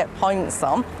that I can get points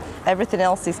on. Everything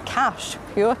else is cash,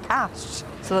 pure cash.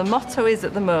 So the motto is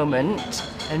at the moment,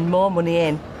 and more money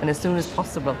in, and as soon as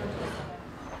possible.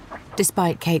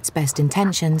 Despite Kate's best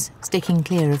intentions, sticking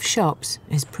clear of shops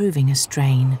is proving a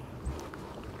strain.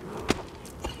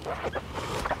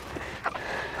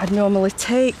 I'd normally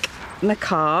take my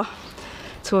car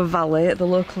to a valet at the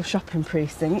local shopping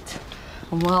precinct,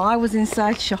 and while I was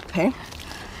inside shopping,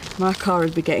 my car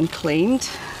would be getting cleaned.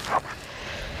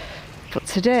 But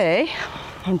today,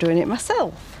 I'm doing it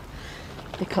myself.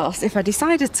 Because if I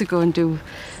decided to go and do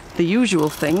the usual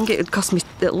thing, it would cost me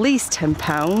at least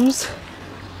 £10.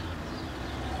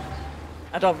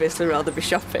 I'd obviously rather be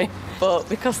shopping, but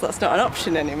because that's not an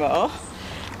option anymore,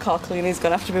 car cleaning is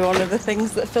going to have to be one of the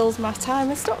things that fills my time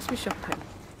and stops me shopping.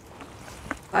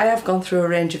 I have gone through a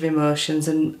range of emotions,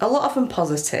 and a lot of them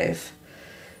positive,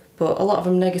 but a lot of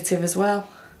them negative as well.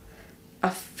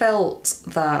 I felt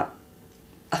that,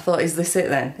 I thought, is this it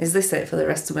then? Is this it for the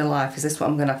rest of my life? Is this what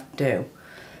I'm going to have to do?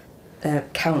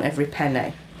 Count every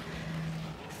penny.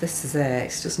 If this is it,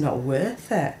 it's just not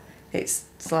worth it.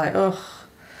 It's like, oh,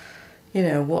 you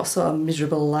know, what sort of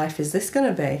miserable life is this going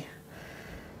to be?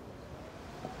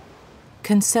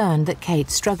 Concerned that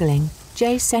Kate's struggling,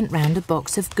 Jay sent round a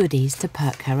box of goodies to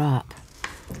perk her up.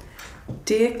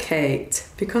 Dear Kate,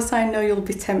 because I know you'll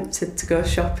be tempted to go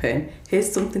shopping,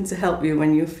 here's something to help you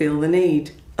when you feel the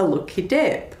need. A lucky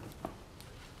dip.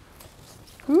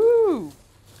 Ooh.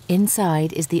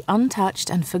 Inside is the untouched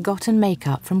and forgotten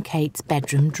makeup from Kate's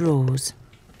bedroom drawers.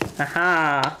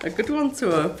 Aha, a good one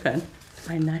to open.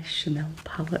 My nice Chanel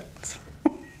palette.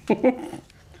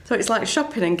 So it's like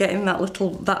shopping and getting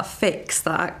that fix,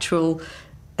 that actual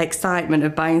excitement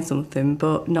of buying something,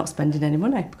 but not spending any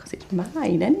money because it's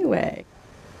mine anyway.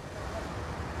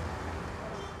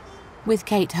 With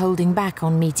Kate holding back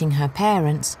on meeting her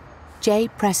parents, Jay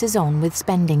presses on with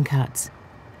spending cuts,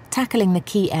 tackling the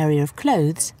key area of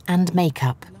clothes and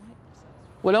makeup.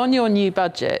 Well, on your new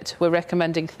budget, we're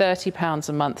recommending £30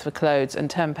 a month for clothes and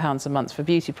 £10 a month for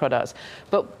beauty products.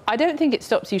 But I don't think it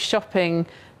stops you shopping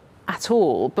at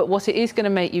all. But what it is going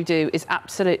to make you do is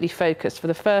absolutely focus for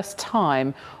the first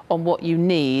time on what you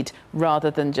need rather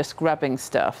than just grabbing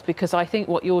stuff. Because I think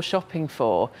what you're shopping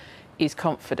for is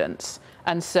confidence.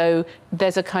 And so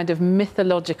there's a kind of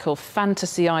mythological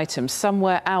fantasy item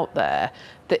somewhere out there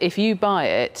that if you buy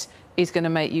it, is going to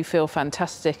make you feel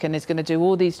fantastic and is going to do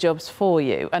all these jobs for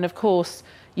you. And of course,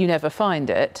 you never find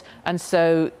it. And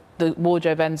so the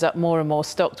wardrobe ends up more and more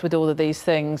stocked with all of these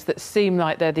things that seem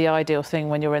like they're the ideal thing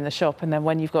when you're in the shop. And then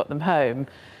when you've got them home,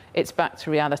 it's back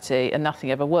to reality and nothing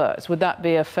ever works. Would that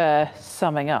be a fair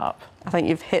summing up? I think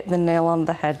you've hit the nail on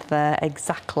the head there,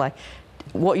 exactly.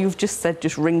 What you've just said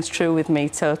just rings true with me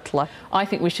totally. I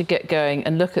think we should get going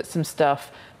and look at some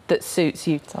stuff that suits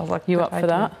you. Sounds like you up for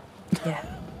that? Yeah,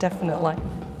 definitely.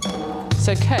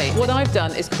 So Kate, what I've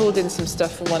done is called in some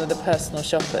stuff from one of the personal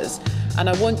shoppers, And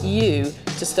I want you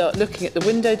to start looking at the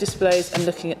window displays and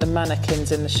looking at the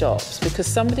mannequins in the shops, because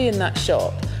somebody in that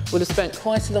shop will have spent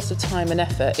quite a lot of time and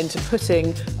effort into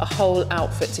putting a whole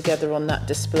outfit together on that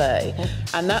display.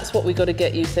 And that's what we've got to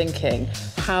get you thinking.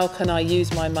 How can I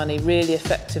use my money really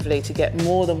effectively to get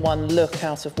more than one look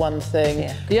out of one thing?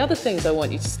 Yeah. The other things I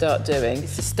want you to start doing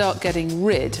is to start getting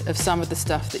rid of some of the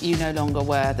stuff that you no longer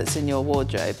wear that's in your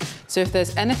wardrobe. So if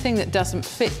there's anything that doesn't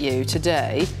fit you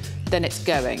today, then it's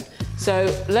going.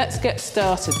 So let's get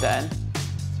started then.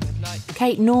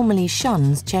 Kate normally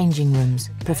shuns changing rooms,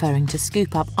 preferring to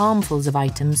scoop up armfuls of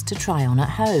items to try on at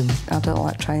home. I don't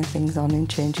like trying things on in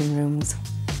changing rooms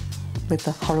with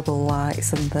the horrible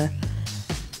lights and the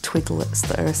twiglets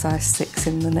that are a size 6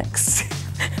 in the next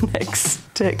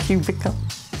cubicle.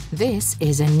 This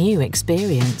is a new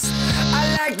experience.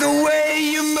 I like the way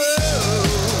you move.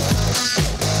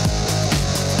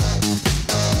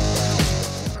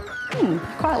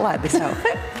 I quite like this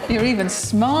outfit. You're even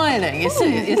smiling, you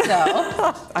see it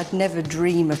yourself. I'd never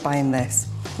dream of buying this.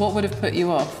 What would have put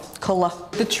you off? Colour.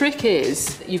 The trick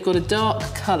is you've got a dark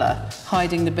colour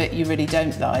hiding the bit you really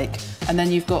don't like, and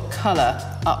then you've got colour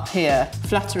up here.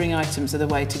 Flattering items are the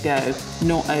way to go,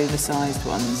 not oversized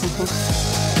ones.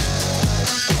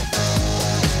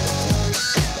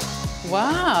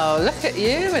 Wow, look at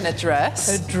you in a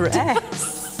dress. A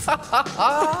dress?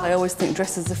 I always think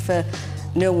dresses are for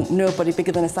nobody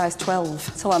bigger than a size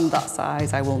 12. Till I'm that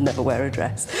size, I will never wear a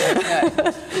dress.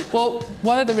 Okay. Well,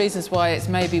 one of the reasons why it's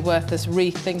maybe worth us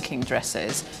rethinking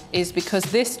dresses is because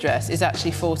this dress is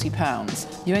actually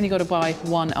 £40. You only got to buy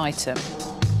one item.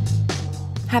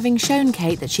 Having shown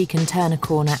Kate that she can turn a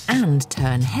corner and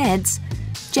turn heads,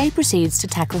 Jay proceeds to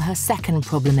tackle her second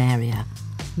problem area,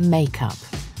 makeup.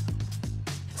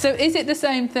 So is it the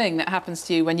same thing that happens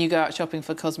to you when you go out shopping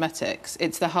for cosmetics?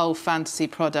 It's the whole fantasy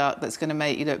product that's going to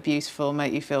make you look beautiful,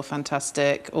 make you feel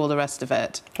fantastic, all the rest of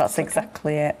it? That's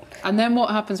exactly it. And then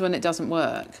what happens when it doesn't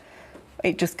work?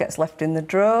 It just gets left in the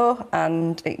drawer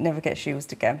and it never gets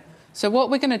used again. So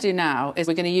what we're going to do now is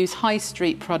we're going to use high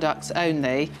street products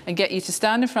only and get you to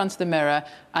stand in front of the mirror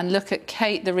and look at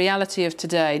Kate, the reality of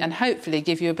today, and hopefully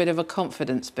give you a bit of a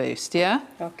confidence boost, yeah?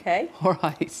 OK. All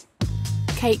right.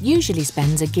 Kate usually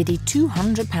spends a giddy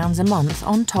 £200 a month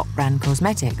on top brand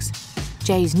cosmetics.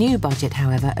 Jay's new budget,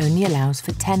 however, only allows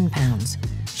for £10.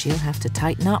 She'll have to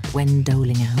tighten up when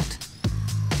doling out.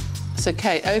 So,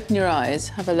 Kate, open your eyes,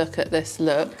 have a look at this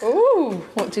look. Ooh!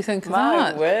 What do you think of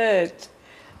My that? word.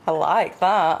 I like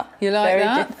that. You like Very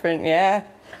that? different, yeah.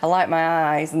 I like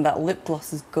my eyes, and that lip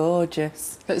gloss is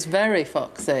gorgeous. It's very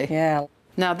foxy. Yeah.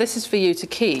 Now, this is for you to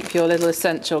keep, your little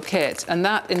essential kit, and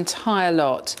that entire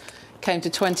lot came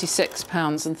to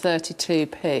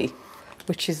 £26.32p.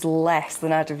 Which is less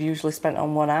than I'd have usually spent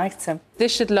on one item.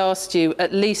 This should last you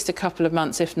at least a couple of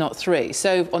months, if not 3.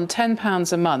 So on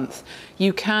 £10 a month,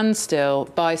 you can still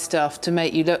buy stuff to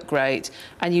make you look great,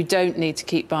 and you don't need to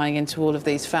keep buying into all of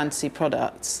these fancy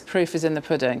products. Proof is in the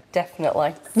pudding.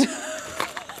 Definitely. Yeah,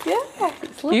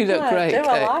 it's lovely. You look great, Kate.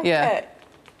 I like it.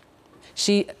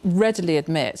 She readily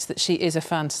admits that she is a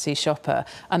fantasy shopper,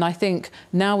 and I think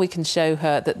now we can show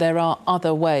her that there are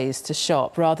other ways to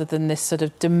shop rather than this sort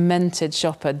of demented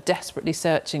shopper desperately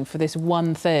searching for this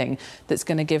one thing that's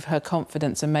going to give her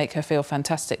confidence and make her feel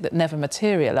fantastic that never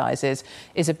materialises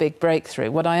is a big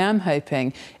breakthrough. What I am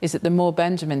hoping is that the more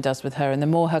Benjamin does with her and the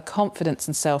more her confidence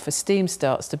and self-esteem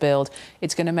starts to build,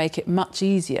 it's going to make it much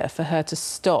easier for her to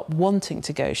stop wanting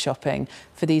to go shopping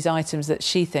for these items that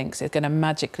she thinks are going to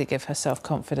magically give her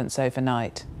self-confidence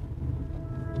overnight.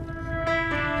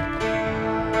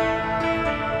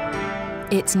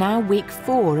 It's now week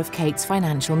 4 of Kate's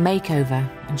financial makeover,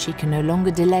 and she can no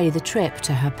longer delay the trip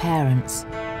to her parents.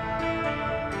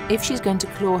 If she's going to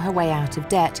claw her way out of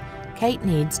debt, Kate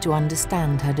needs to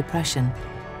understand her depression,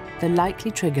 the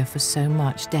likely trigger for so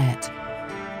much debt.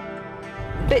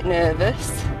 A bit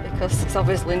nervous, because it's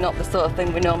obviously not the sort of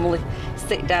thing we normally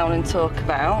sit down and talk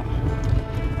about,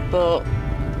 but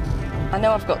I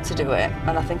know I've got to do it,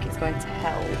 and I think it's going to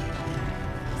help.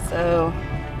 So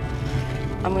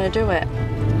I'm going to do it.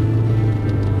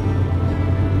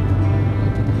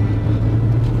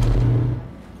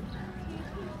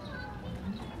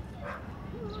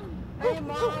 Hey,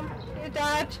 Mom. Hey,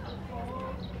 Dad.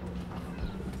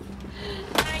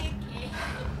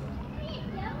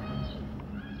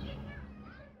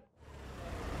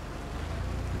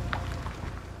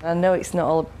 I know it's not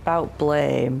all about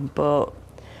blame, but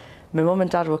my mum and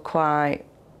dad were quite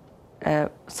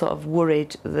sort of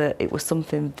worried that it was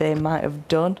something they might have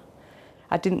done.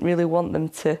 I didn't really want them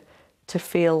to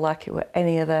feel like it were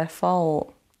any of their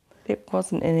fault. It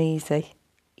wasn't an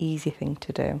easy thing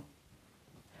to do.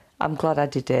 I'm glad I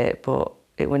did it, but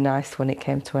it was nice when it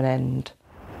came to an end.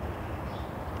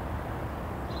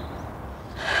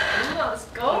 That's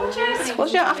gorgeous. Well,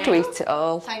 you don't have to eat it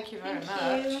all. Thank you very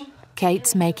much.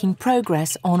 Kate's making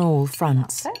progress on all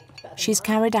fronts. She's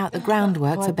carried out the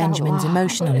groundwork for Benjamin's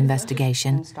emotional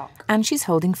investigation, and she's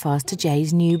holding fast to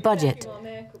Jay's new budget,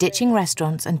 ditching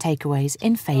restaurants and takeaways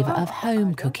in favour of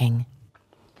home cooking.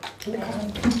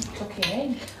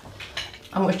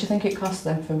 How much do you think it cost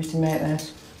then for me to make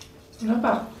this?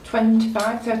 About £25,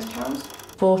 £30.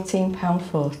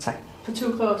 £14.40. For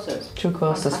 2 courses? 2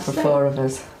 courses Fantastic. for 4 of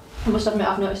us. I must admit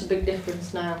I've noticed a big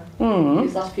difference now.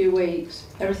 These last few weeks.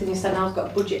 Everything you said now's got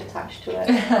a budget attached to it.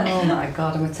 Oh my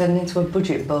God, I'm turning into a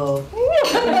budget bowl.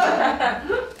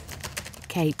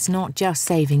 Kate's not just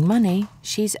saving money,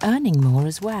 she's earning more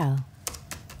as well.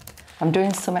 I'm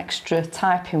doing some extra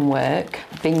typing work,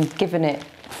 being given it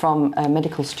from a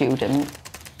medical student.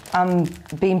 I'm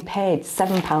being paid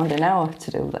 £7 an hour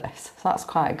to do this, so that's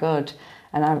quite good.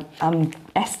 And I'm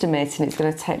estimating it's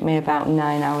going to take me about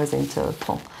 9 hours in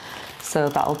total. So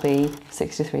that'll be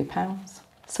 £63.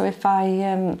 So if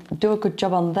I do a good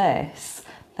job on this,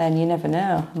 then you never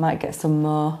know, I might get some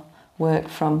more work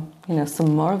from, you know,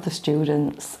 some more of the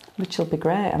students, which will be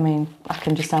great. I mean, I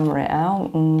can just hammer it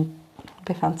out and it'll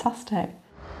be fantastic.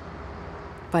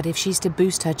 But if she's to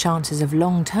boost her chances of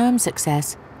long-term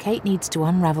success, Kate needs to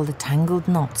unravel the tangled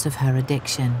knots of her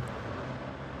addiction.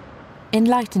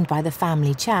 Enlightened by the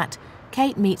family chat,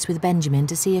 Kate meets with Benjamin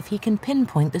to see if he can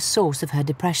pinpoint the source of her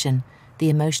depression, the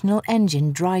emotional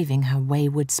engine driving her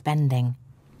wayward spending.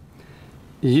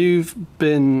 You've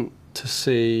been to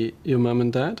see your mum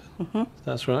and dad,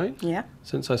 that's right? Yeah.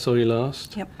 Since I saw you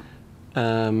last? Yep.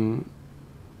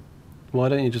 Why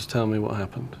don't you just tell me what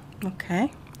happened?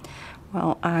 Okay.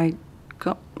 Well, I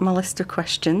got my list of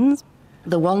questions.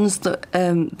 The ones that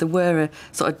there were a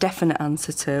sort of definite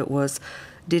answer to was,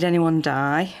 did anyone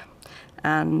die?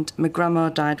 And my grandma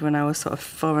died when I was sort of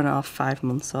 4.5, 5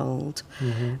 months old.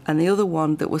 And the other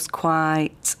one that was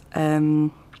quite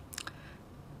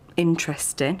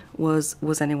interesting was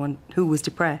anyone who was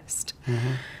depressed?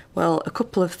 Well, a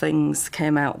couple of things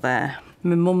came out there.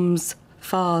 My mum's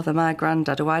father, my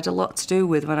granddad, who I had a lot to do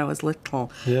with when I was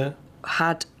little,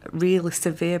 had really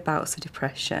severe bouts of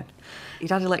depression.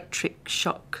 He'd had electric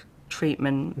shock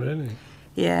treatment. Really?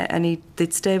 Yeah, and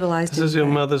they'd stabilised him. This is your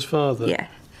mother's father? Yeah.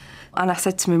 And I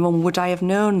said to my mum, would I have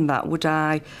known that? Would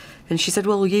I? And she said,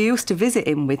 well, you used to visit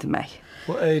him with me.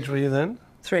 What age were you then?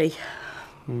 3.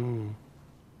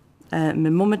 My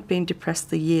mum had been depressed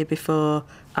the year before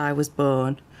I was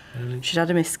born. Really? She'd had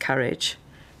a miscarriage.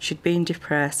 She'd been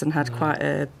depressed and had quite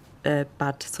a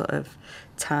bad sort of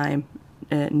time,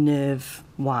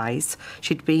 nerve-wise.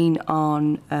 She'd been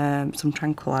on some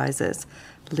tranquilizers,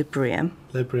 Librium.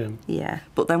 Librium? Yeah.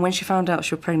 But then when she found out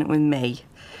she was pregnant with me,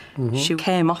 she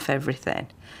came off everything.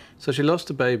 So she lost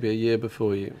a baby a year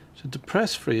before you. She was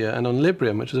depressed for a year and on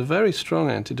Librium, which is a very strong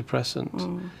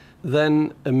antidepressant.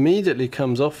 Then immediately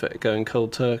comes off it going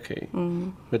cold turkey,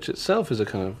 which itself is a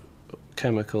kind of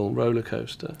chemical roller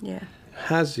coaster. Yeah.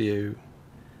 Has you,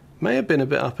 may have been a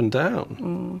bit up and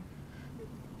down.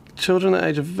 Children at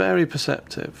age are very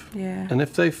perceptive. Yeah. And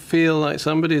if they feel like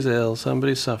somebody's ill,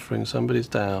 somebody's suffering, somebody's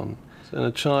down, and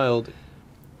a child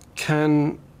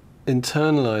can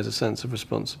internalise a sense of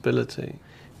responsibility.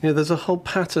 You know, there's a whole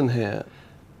pattern here.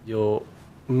 Your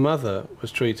mother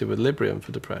was treated with Librium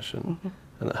for depression,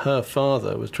 and that her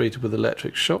father was treated with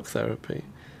electric shock therapy.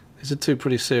 These are 2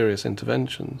 pretty serious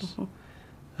interventions.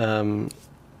 And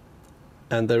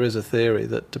there is a theory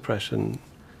that depression,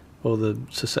 or the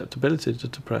susceptibility to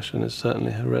depression, is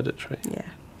certainly hereditary. Yeah.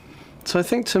 So I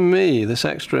think to me, this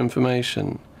extra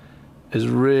information is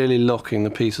really locking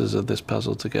the pieces of this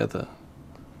puzzle together.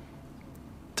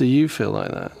 Do you feel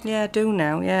like that? Yeah, I do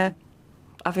now, yeah.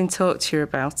 Having talked to you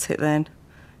about it then,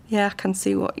 yeah, I can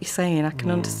see what you're saying, I can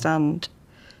understand.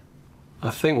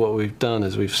 I think what we've done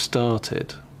is we've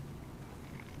started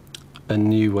a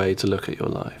new way to look at your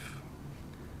life.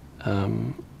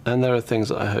 And there are things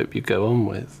that I hope you go on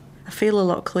with. I feel a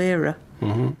lot clearer.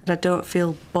 And I don't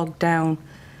feel bogged down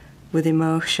with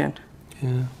emotion.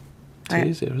 Yeah.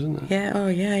 It's easier, isn't it? Yeah, oh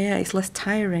yeah, it's less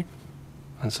tiring.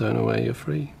 And so in a way you're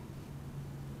free.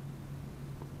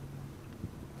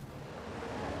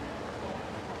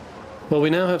 Well, we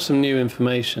now have some new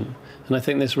information, and I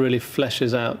think this really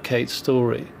fleshes out Kate's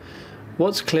story.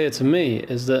 What's clear to me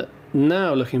is that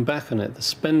now, looking back on it, the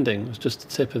spending was just the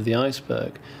tip of the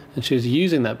iceberg, and she was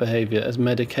using that behaviour as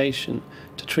medication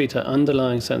to treat her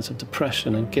underlying sense of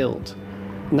depression and guilt.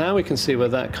 Now we can see where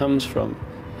that comes from,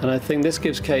 And I think this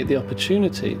gives Kate the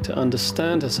opportunity to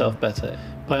understand herself better.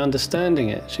 By understanding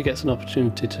it, she gets an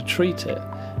opportunity to treat it.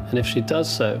 And if she does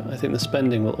so, I think the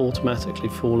spending will automatically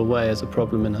fall away as a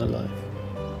problem in her life.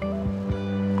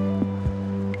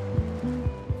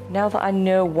 Now that I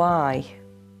know why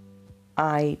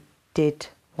I did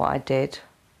what I did,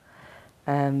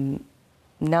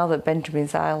 now that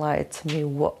Benjamin's highlighted to me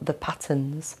what the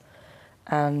patterns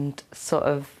and sort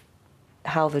of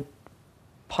how the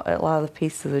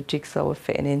pieces of the jigsaw were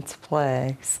fitting into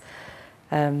place,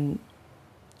 I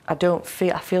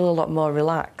feel a lot more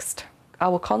relaxed. I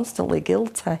was constantly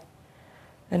guilty,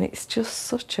 and it's just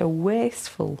such a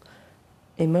wasteful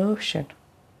emotion,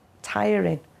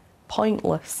 tiring,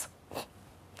 pointless,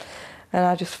 and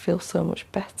I just feel so much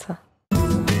better.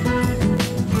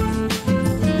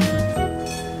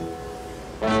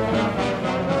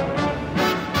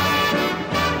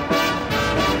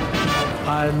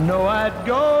 I know I'd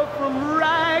go from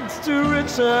rags to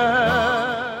riches.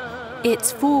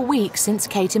 It's 4 weeks since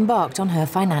Kate embarked on her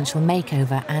financial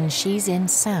makeover, and she's in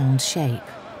sound shape.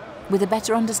 With a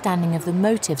better understanding of the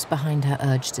motives behind her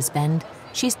urge to spend,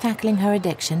 she's tackling her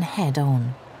addiction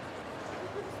head-on.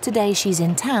 Today she's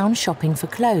in town shopping for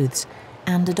clothes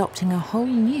and adopting a whole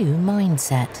new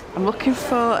mindset. I'm looking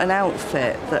for an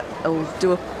outfit that'll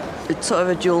do a sort of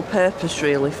a dual purpose,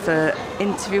 really, for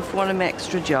interview for one of my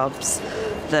extra jobs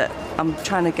that I'm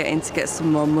trying to get in to get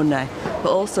some more money,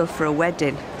 but also for a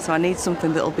wedding. So I need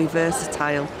something that'll be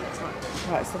versatile.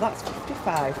 Right, so that's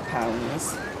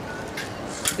 £55.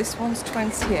 This one's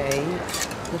 28.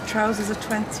 The trousers are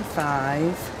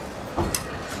 25.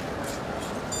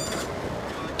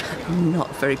 I'm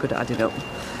not very good at adding up.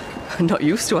 I'm not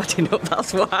used to adding up,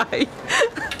 that's why.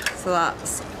 So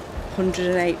that's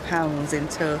 £108 in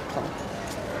total.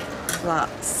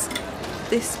 That's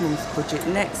this month's budget,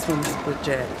 next month's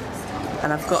budget,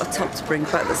 and I've got a top to bring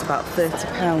back that's about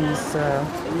 £30, so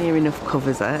near enough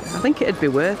covers it. I think it'd be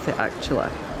worth it, actually.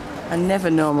 I never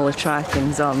normally try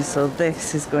things on, so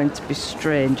this is going to be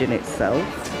strange in itself.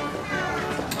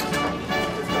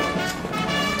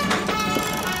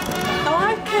 I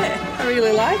like it. I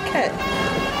really like it.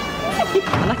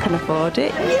 And I can afford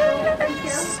it.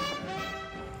 Yes!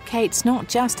 Kate's not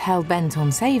just hell-bent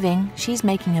on saving, she's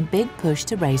making a big push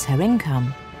to raise her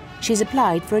income. She's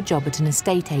applied for a job at an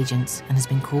estate agent's and has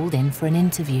been called in for an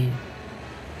interview.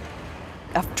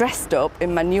 I've dressed up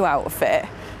in my new outfit.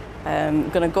 I'm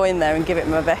going to go in there and give it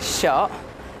my best shot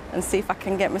and see if I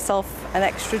can get myself an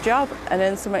extra job and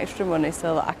earn some extra money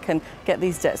so that I can get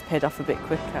these debts paid off a bit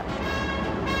quicker.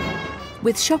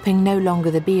 With shopping no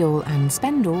longer the be-all and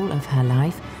spend-all of her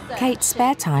life, Kate's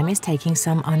spare time is taking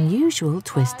some unusual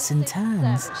twists and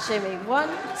turns. Shimmy, 1,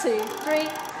 2, 3,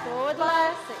 forward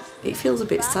left. It feels a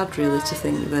bit sad, really, to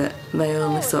think that my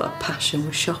only sort of passion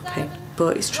was shopping,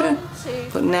 but it's true.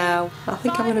 But now, I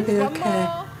think I'm going to be okay.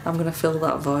 I'm going to fill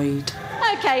that void.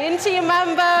 Okay, into your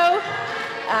mambo.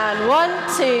 And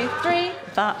 1, 2, 3.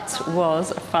 That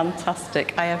was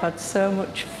fantastic. I have had so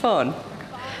much fun.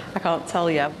 I can't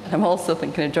tell you. I'm also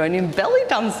thinking of joining belly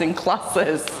dancing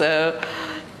classes, so,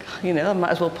 you know, I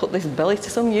might as well put this belly to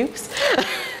some use.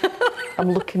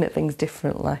 I'm looking at things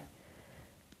differently.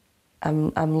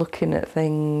 I'm looking at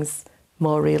things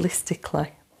more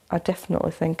realistically. I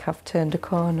definitely think I've turned a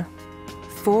corner.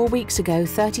 4 weeks ago,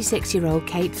 36-year-old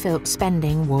Kate Philp's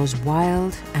spending was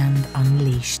wild and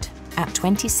unleashed. At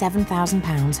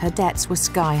 £27,000, her debts were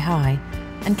sky high,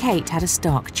 and Kate had a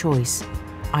stark choice: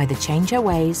 either change her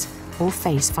ways or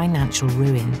face financial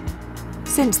ruin.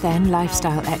 Since then,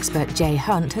 lifestyle expert Jay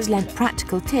Hunt has lent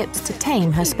practical tips to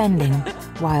tame her spending,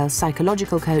 while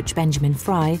psychological coach Benjamin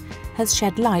Fry has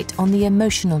shed light on the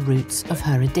emotional roots of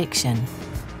her addiction.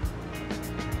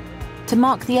 To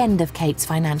mark the end of Kate's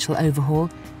financial overhaul,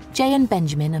 Jay and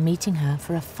Benjamin are meeting her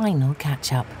for a final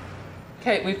catch-up.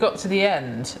 Kate, we've got to the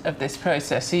end of this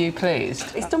process. Are you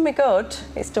pleased? It's done me good.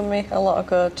 It's done me a lot of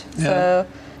good. Yeah. So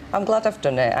I'm glad I've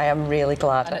done it. I am really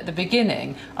glad. And at the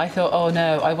beginning, I thought, oh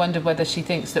no, I wonder whether she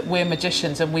thinks that we're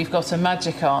magicians and we've got a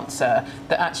magic answer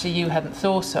that actually you hadn't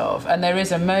thought of. And there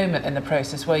is a moment in the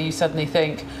process where you suddenly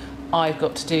think, I've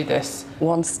got to do this.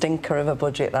 One stinker of a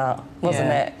budget, that, wasn't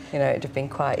it? You know, it'd have been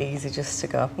quite easy just to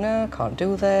go, no, I can't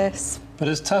do this. But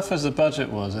as tough as the budget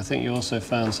was, I think you also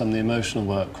found some of the emotional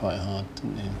work quite hard,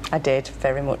 didn't you? I did,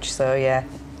 very much so, yeah.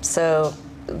 So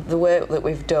the work that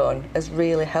we've done has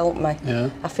really helped me. Yeah.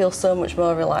 I feel so much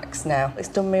more relaxed now. It's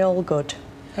done me all good.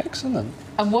 Excellent.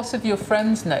 And what have your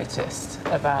friends noticed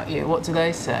about you? What do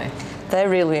they say? They're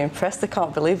really impressed. They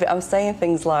can't believe it. I'm saying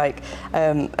things like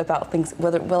about things,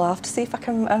 well, I'll have to see if I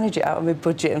can manage it out of my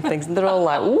budget and things, and they're all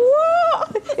like,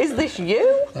 what? Is this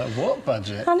you? Like what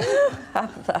budget? I know.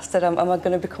 I said, am I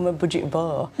going to become a budget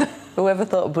bore? Whoever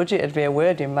thought budget would be a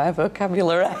word in my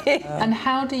vocabulary? And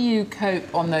how do you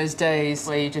cope on those days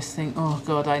where you just think, oh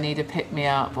God, I need a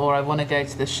pick-me-up, or I want to go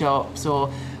to the shops,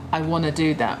 or I want to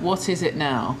do that? What is it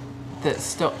now that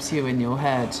stops you in your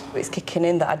head? It's kicking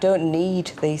in that I don't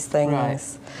need these things. Right.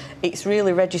 It's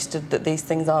really registered that these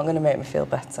things aren't going to make me feel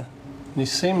better. You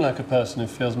seem like a person who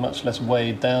feels much less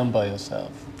weighed down by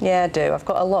yourself. Yeah, I do. I've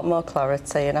got a lot more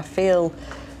clarity and I feel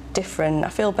different. I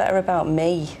feel better about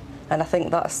me. And I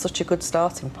think that's such a good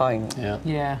starting point. Yeah.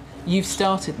 Yeah. You've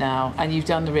started now and you've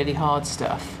done the really hard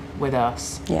stuff with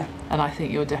us. Yeah. And I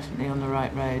think you're definitely on the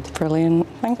right road. Brilliant.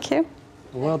 Thank you.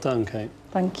 Well done, Kate.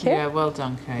 Thank you. Yeah, well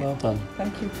done, Kate. Well done.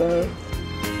 Thank you both.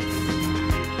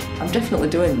 I'm definitely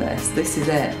doing this. This is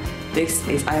it.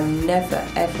 I'm never,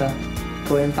 ever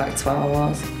going back to how I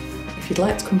was. If you'd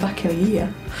like to come back in a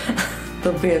year,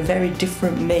 there'll be a very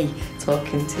different me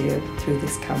talking to you through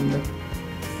this camera.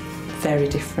 Very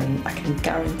different. I can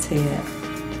guarantee it.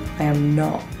 I am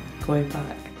not going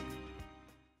back.